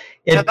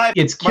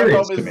 it's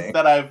curious to me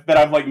that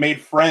I've like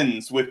made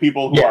friends with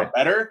people who are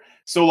better.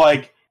 So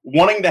like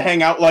wanting to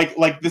hang out,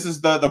 like this is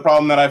the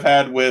problem that I've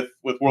had with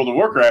World of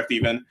Warcraft.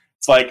 Even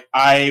it's like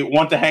I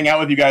want to hang out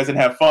with you guys and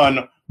have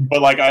fun,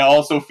 but like I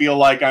also feel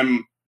like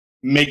I'm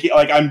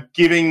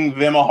giving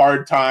them a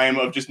hard time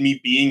of just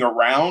me being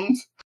around.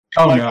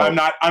 Oh like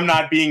no. I'm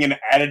not being an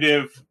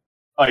additive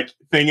like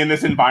thing in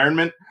this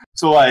environment.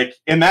 So like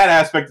in that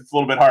aspect, it's a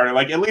little bit harder.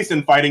 Like at least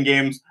in fighting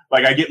games,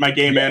 like I get my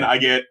game in, I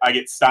get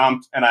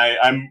stomped, and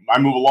I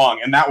move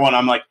along. And that one,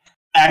 I'm like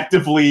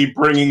actively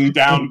bringing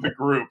down the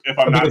group if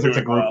I'm not doing it's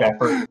a group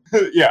effort.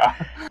 Yeah,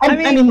 I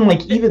mean,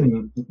 like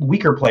even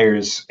weaker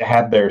players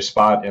have their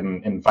spot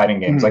in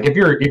fighting games. Like if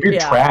you're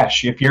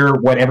trash, if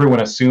you're what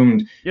everyone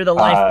assumed, you're the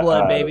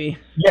lifeblood, baby.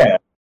 Yeah,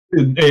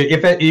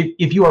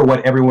 if you are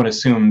what everyone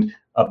assumed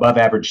above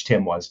average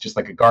Tim was, just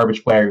like a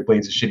garbage player who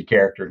plays a shitty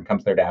character and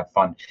comes there to have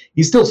fun.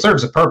 He still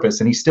serves a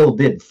purpose, and he still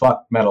did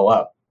fuck Metal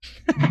up.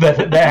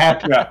 that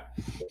happened.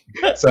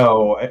 Yeah.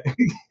 So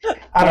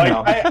I don't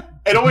know.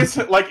 It always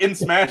like in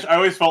Smash, I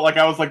always felt like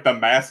I was like the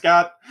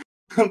mascot.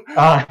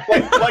 like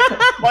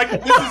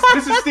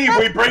this is Steve.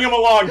 We bring him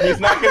along. He's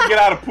not going to get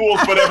out of pools,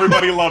 but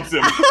everybody loves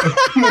him.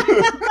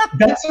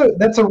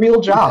 That's a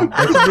real job.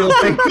 That's a real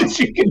thing that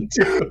you can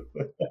do.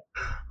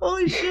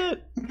 Holy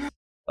shit.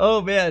 Oh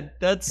man,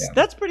 that's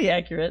pretty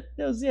accurate.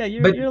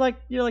 You're like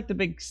the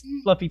big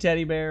fluffy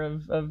teddy bear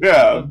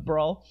of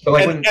Brawl.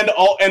 Like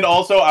and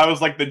also I was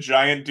like the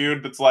giant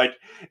dude that's like,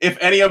 if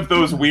any of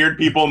those weird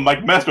people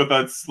like mess with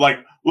us, like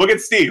look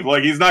at Steve,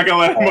 like he's not gonna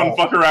let anyone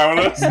fuck around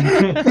with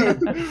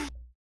us.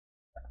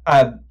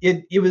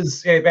 It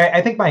was.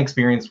 I think my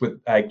experience with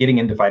getting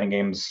into fighting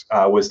games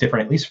was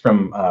different, at least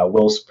from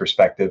Will's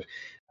perspective.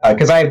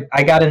 Because I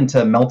got into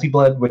Melty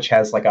Blood, which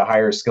has like a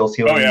higher skill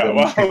ceiling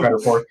than Street Fighter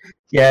 4.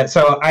 Yeah,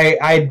 so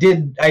I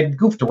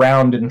goofed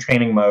around in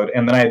training mode,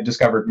 and then I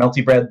discovered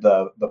Melty Blood,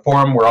 the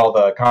forum where all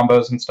the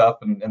combos and stuff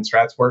and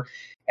strats were.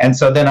 And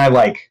so then I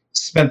like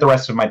spent the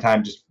rest of my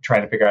time just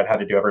trying to figure out how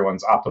to do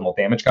everyone's optimal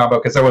damage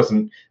combo, because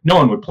no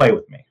one would play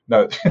with me.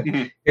 No,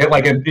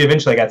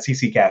 eventually I got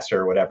CC Caster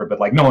or whatever,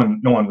 but like no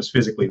one was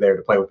physically there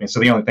to play with me.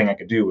 So the only thing I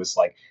could do was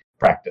like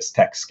practice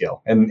tech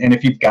skill. And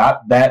if you've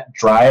got that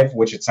drive,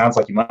 which it sounds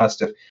like you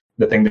must, if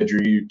the thing that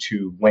drew you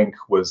to Link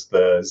was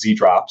the Z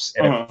drops,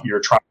 and if you're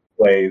trying to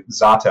play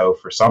Zato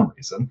for some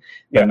reason,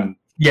 then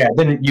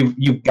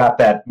you've got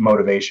that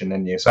motivation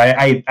in you. So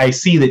I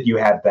see that you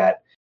have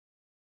that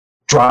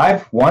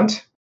drive,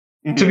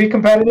 to be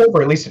competitive,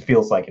 or at least it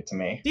feels like it to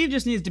me. Steve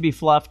just needs to be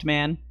fluffed,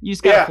 man. You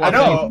just gotta fluff I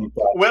know. him.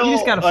 Will, you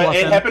just gotta fluff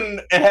him.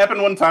 It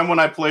happened one time when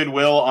I played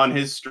Will on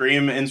his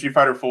stream in Street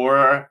Fighter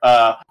 4.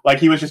 Like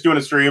he was just doing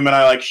a stream, and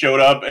I like showed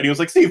up, and he was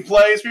like, "Steve,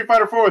 play Street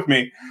Fighter 4 with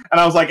me." And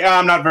I was like,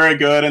 "I'm not very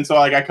good." And so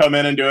like I come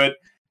in and do it,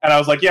 and I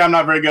was like, "Yeah, I'm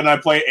not very good." And I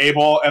play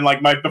Abel, and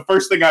like the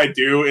first thing I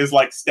do is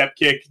like step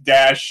kick,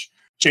 dash,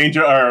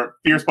 or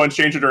fierce punch,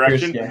 change of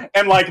direction,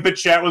 and like the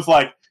chat was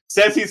like,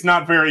 says he's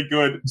not very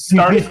good,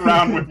 starts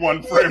around with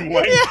 1 frame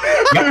length.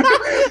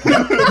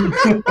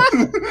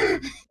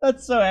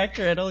 That's so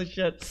accurate. Holy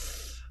shit.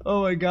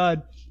 Oh my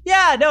god.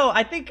 Yeah, no,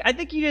 I think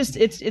you just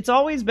it's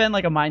always been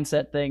like a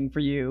mindset thing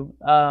for you.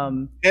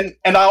 And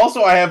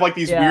I have like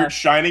these weird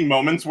shining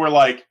moments where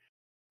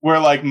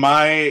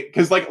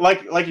because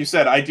like you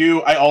said,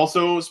 I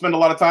also spend a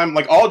lot of time,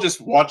 like I'll just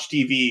watch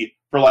TV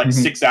for like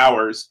 6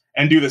 hours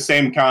and do the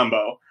same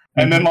combo.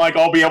 And then like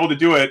I'll be able to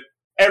do it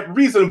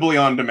reasonably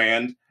on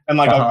demand. And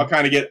like I'll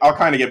kind of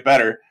get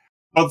better,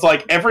 but it's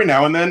like every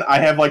now and then I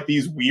have like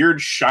these weird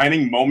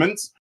shining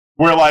moments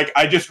where like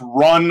I just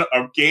run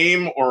a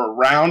game or a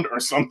round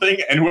or something,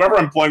 and whoever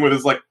I'm playing with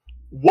is like,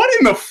 "What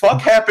in the fuck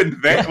happened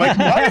there? Like,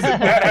 why isn't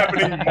that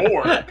happening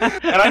more?"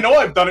 And I know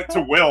I've done it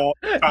to Will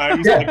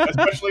times, like,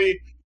 especially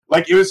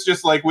like it was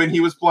just like when he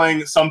was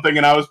playing something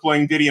and I was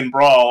playing Diddy and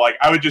Brawl. Like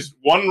I would just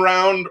one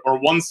round or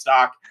one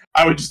stock,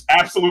 I would just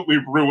absolutely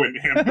ruin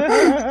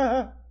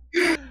him.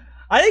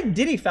 I think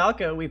Diddy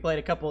Falco, we played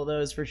a couple of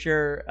those for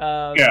sure.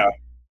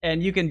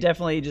 And you can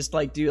definitely just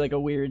like do like a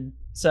weird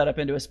setup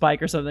into a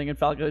spike or something, and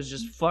Falco's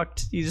just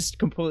fucked. He's just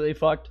completely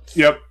fucked.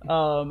 Yep.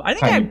 I think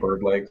tiny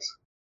bird legs.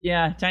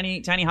 Yeah,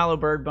 tiny hollow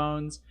bird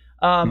bones.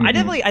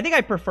 I think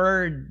I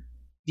preferred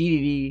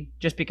DDD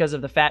just because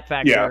of the fat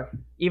factor. Yeah.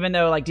 Even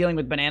though like dealing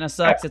with banana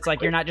sucks, it's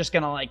like you're not just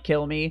gonna like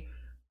kill me.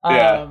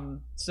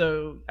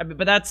 So I mean,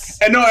 but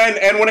that's and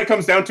when it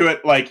comes down to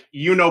it, like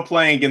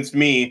playing against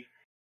me,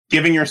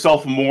 giving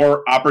yourself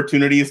more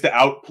opportunities to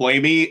outplay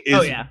me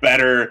is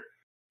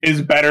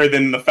better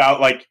than the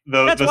foul, like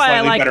the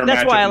slightly better matchup.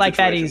 That's why I like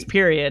fatties,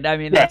 period. I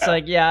mean, that's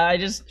like, I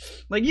just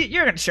like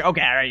you're gonna show.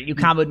 Okay, all right, you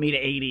comboed me to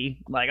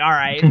 80. Like, all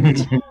right.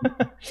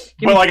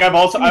 But like I've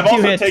also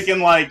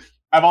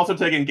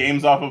taken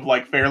games off of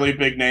like fairly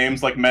big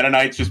names like Meta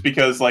Knights, just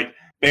because like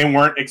they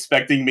weren't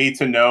expecting me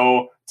to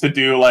know to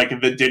do like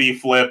the Diddy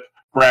flip,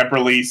 grab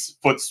release,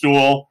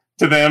 footstool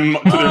to them.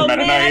 Oh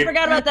man, I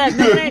forgot about that.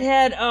 Meta Knight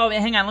had. Oh,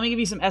 hang on. Let me give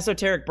you some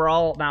esoteric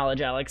Brawl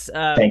knowledge, Alex.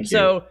 Thank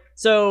you.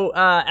 So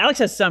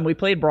Alex's son, we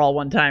played Brawl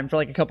one time for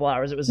like a couple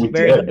hours. It was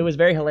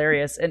very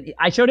hilarious, and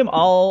I showed him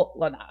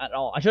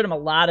I showed him a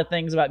lot of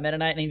things about Meta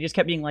Knight, and he just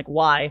kept being like,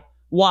 "Why?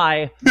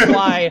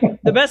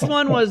 The best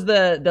one was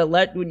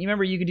the when you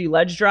remember you could do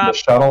ledge drop,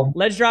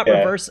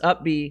 reverse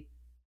up B.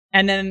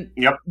 And then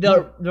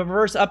the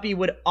reverse up B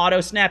would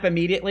auto snap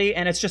immediately,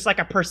 and it's just like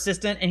a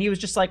persistent. And he was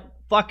just like,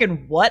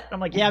 "Fucking what?" I'm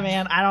like, "Yeah,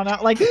 man, I don't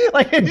know." Like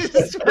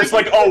it's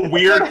like a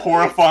weird,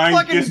 horrifying,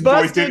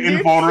 disjointed,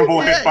 invulnerable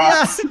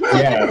hitbox.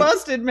 Fucking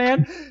busted,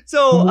 man.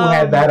 So who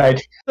had that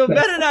idea? So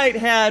Meta Knight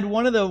had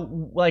one of the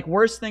like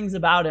worst things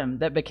about him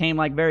that became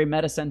like very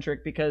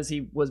meta-centric because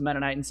he was Meta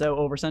Knight and so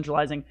over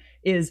centralizing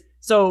is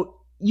so.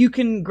 You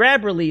can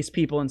grab release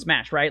people in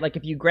Smash, right? Like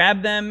if you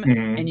grab them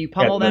and you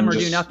pummel them or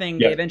do nothing,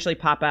 they eventually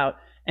pop out.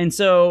 And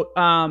so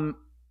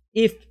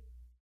if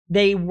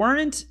they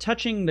weren't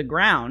touching the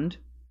ground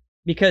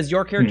because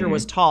your character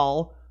was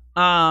tall,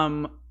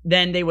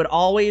 then they would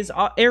always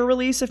air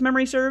release if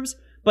memory serves.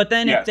 But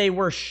then if they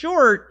were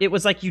short, it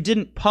was like you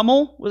didn't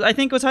pummel, I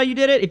think was how you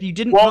did it. If you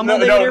didn't pummel,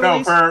 they would air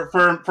release.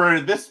 For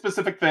this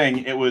specific thing,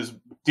 it was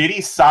Diddy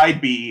side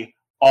B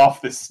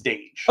off the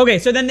stage. Okay,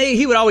 so then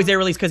he would always air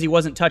release because he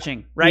wasn't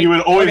touching, right? He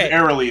would always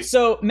air release.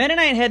 So Meta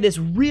Knight had this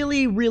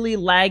really, really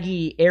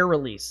laggy air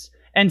release.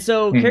 And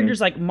so characters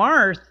like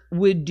Marth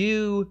would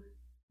do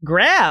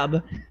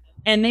grab,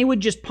 and they would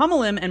just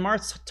pummel him, and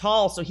Marth's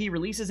tall, so he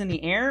releases in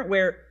the air,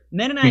 where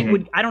Meta Knight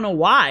would, I don't know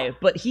why,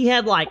 but he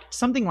had like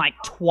something like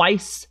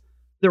twice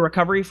the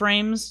recovery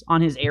frames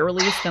on his air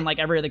release than like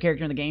every other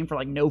character in the game for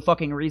like no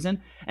fucking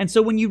reason. And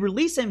so when you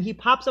release him, he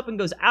pops up and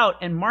goes out,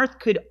 and Marth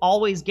could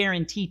always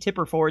guarantee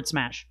tipper forward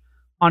smash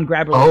on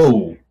grab release.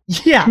 Oh.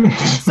 Yeah.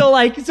 so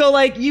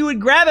like you would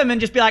grab him and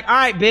just be like, all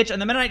right, bitch.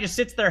 And the Meta Knight just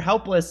sits there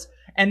helpless.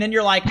 And then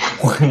you're like,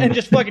 and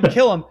just fucking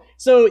kill him.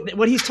 So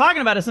what he's talking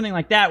about is something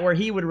like that, where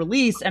he would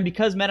release, and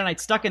because Meta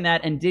Knight's stuck in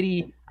that, and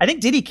I think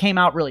Diddy came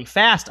out really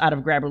fast out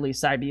of grab release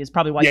side B is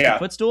probably why he had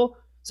footstool.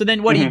 So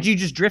then what, did you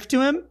just drift to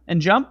him and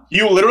jump?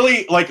 You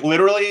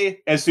literally,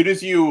 as soon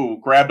as you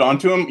grabbed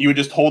onto him, you would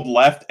just hold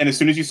left, and as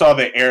soon as you saw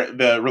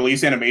the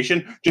release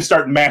animation, just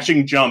start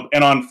mashing jump,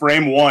 and on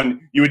frame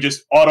 1, you would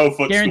just auto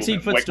footstool.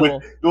 Guaranteed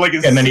footstool.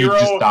 And then he would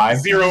just die.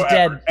 Zero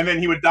effort. And then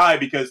he would die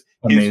because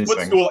his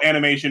footstool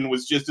animation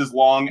was just as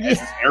long as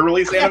his air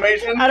release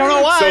animation. I don't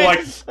know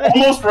why. So like,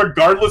 almost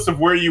regardless of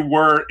where you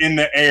were in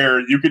the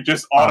air, you could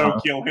just auto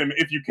kill him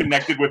if you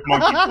connected with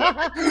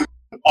Monkey Flip.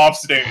 Off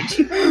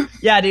stage.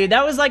 Yeah, dude,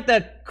 that was like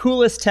the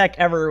coolest tech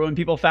ever when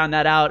people found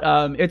that out.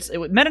 It's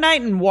Meta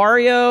Knight and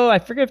Wario. I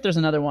forget if there's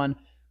another one.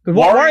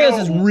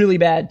 Wario's is really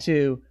bad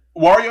too.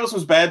 Wario's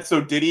was bad. So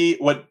Diddy,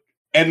 what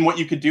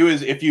you could do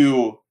is if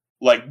you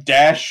like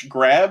dash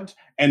grabbed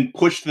and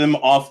pushed them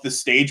off the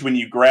stage when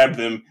you grabbed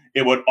them,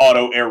 it would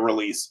auto air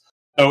release.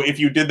 So if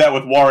you did that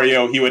with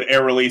Wario, he would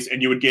air release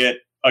and you would get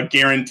a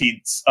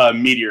guaranteed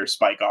meteor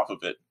spike off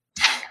of it.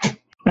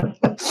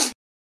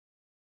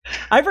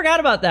 I forgot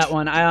about that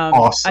one.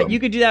 Awesome. You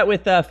could do that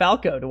with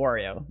Falco to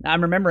Wario.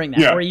 I'm remembering that.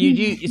 Yeah. Where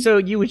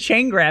you would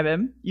chain grab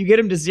him, you get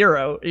him to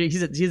 0.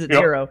 He's at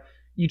 0.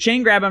 You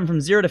chain grab him from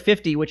 0 to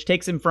 50, which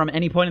takes him from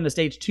any point in the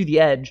stage to the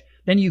edge.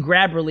 Then you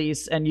grab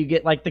release, and you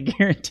get like the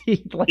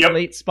guaranteed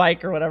late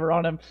spike or whatever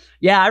on him.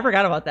 Yeah, I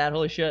forgot about that.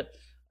 Holy shit.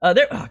 Oh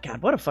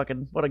god, what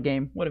a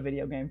game. What a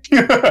video game.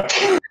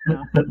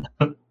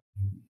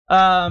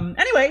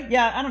 Anyway,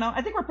 yeah, I don't know.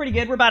 I think we're pretty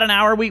good. We're about an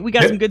hour. We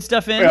got some good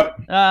stuff in.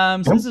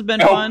 So this has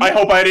been fun. I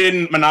hope I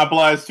didn't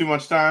monopolize too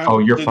much time. Oh,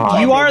 you're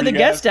fine. You are the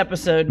guest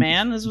episode,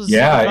 man. This was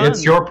fun.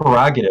 It's your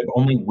prerogative.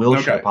 Only Will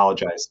should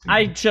apologize to me.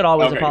 I should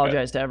always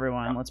apologize to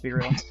everyone. Let's be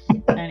real.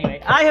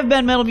 Anyway, I have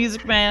been Metal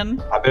Music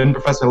Man. I've been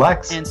Professor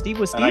Lex. And Steve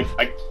was Steve.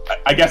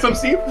 I guess I'm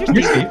Steve.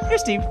 You're Steve. You're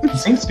Steve. You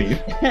seem Steve.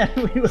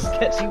 We will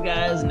catch you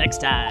guys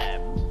next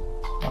time.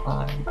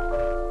 Bye.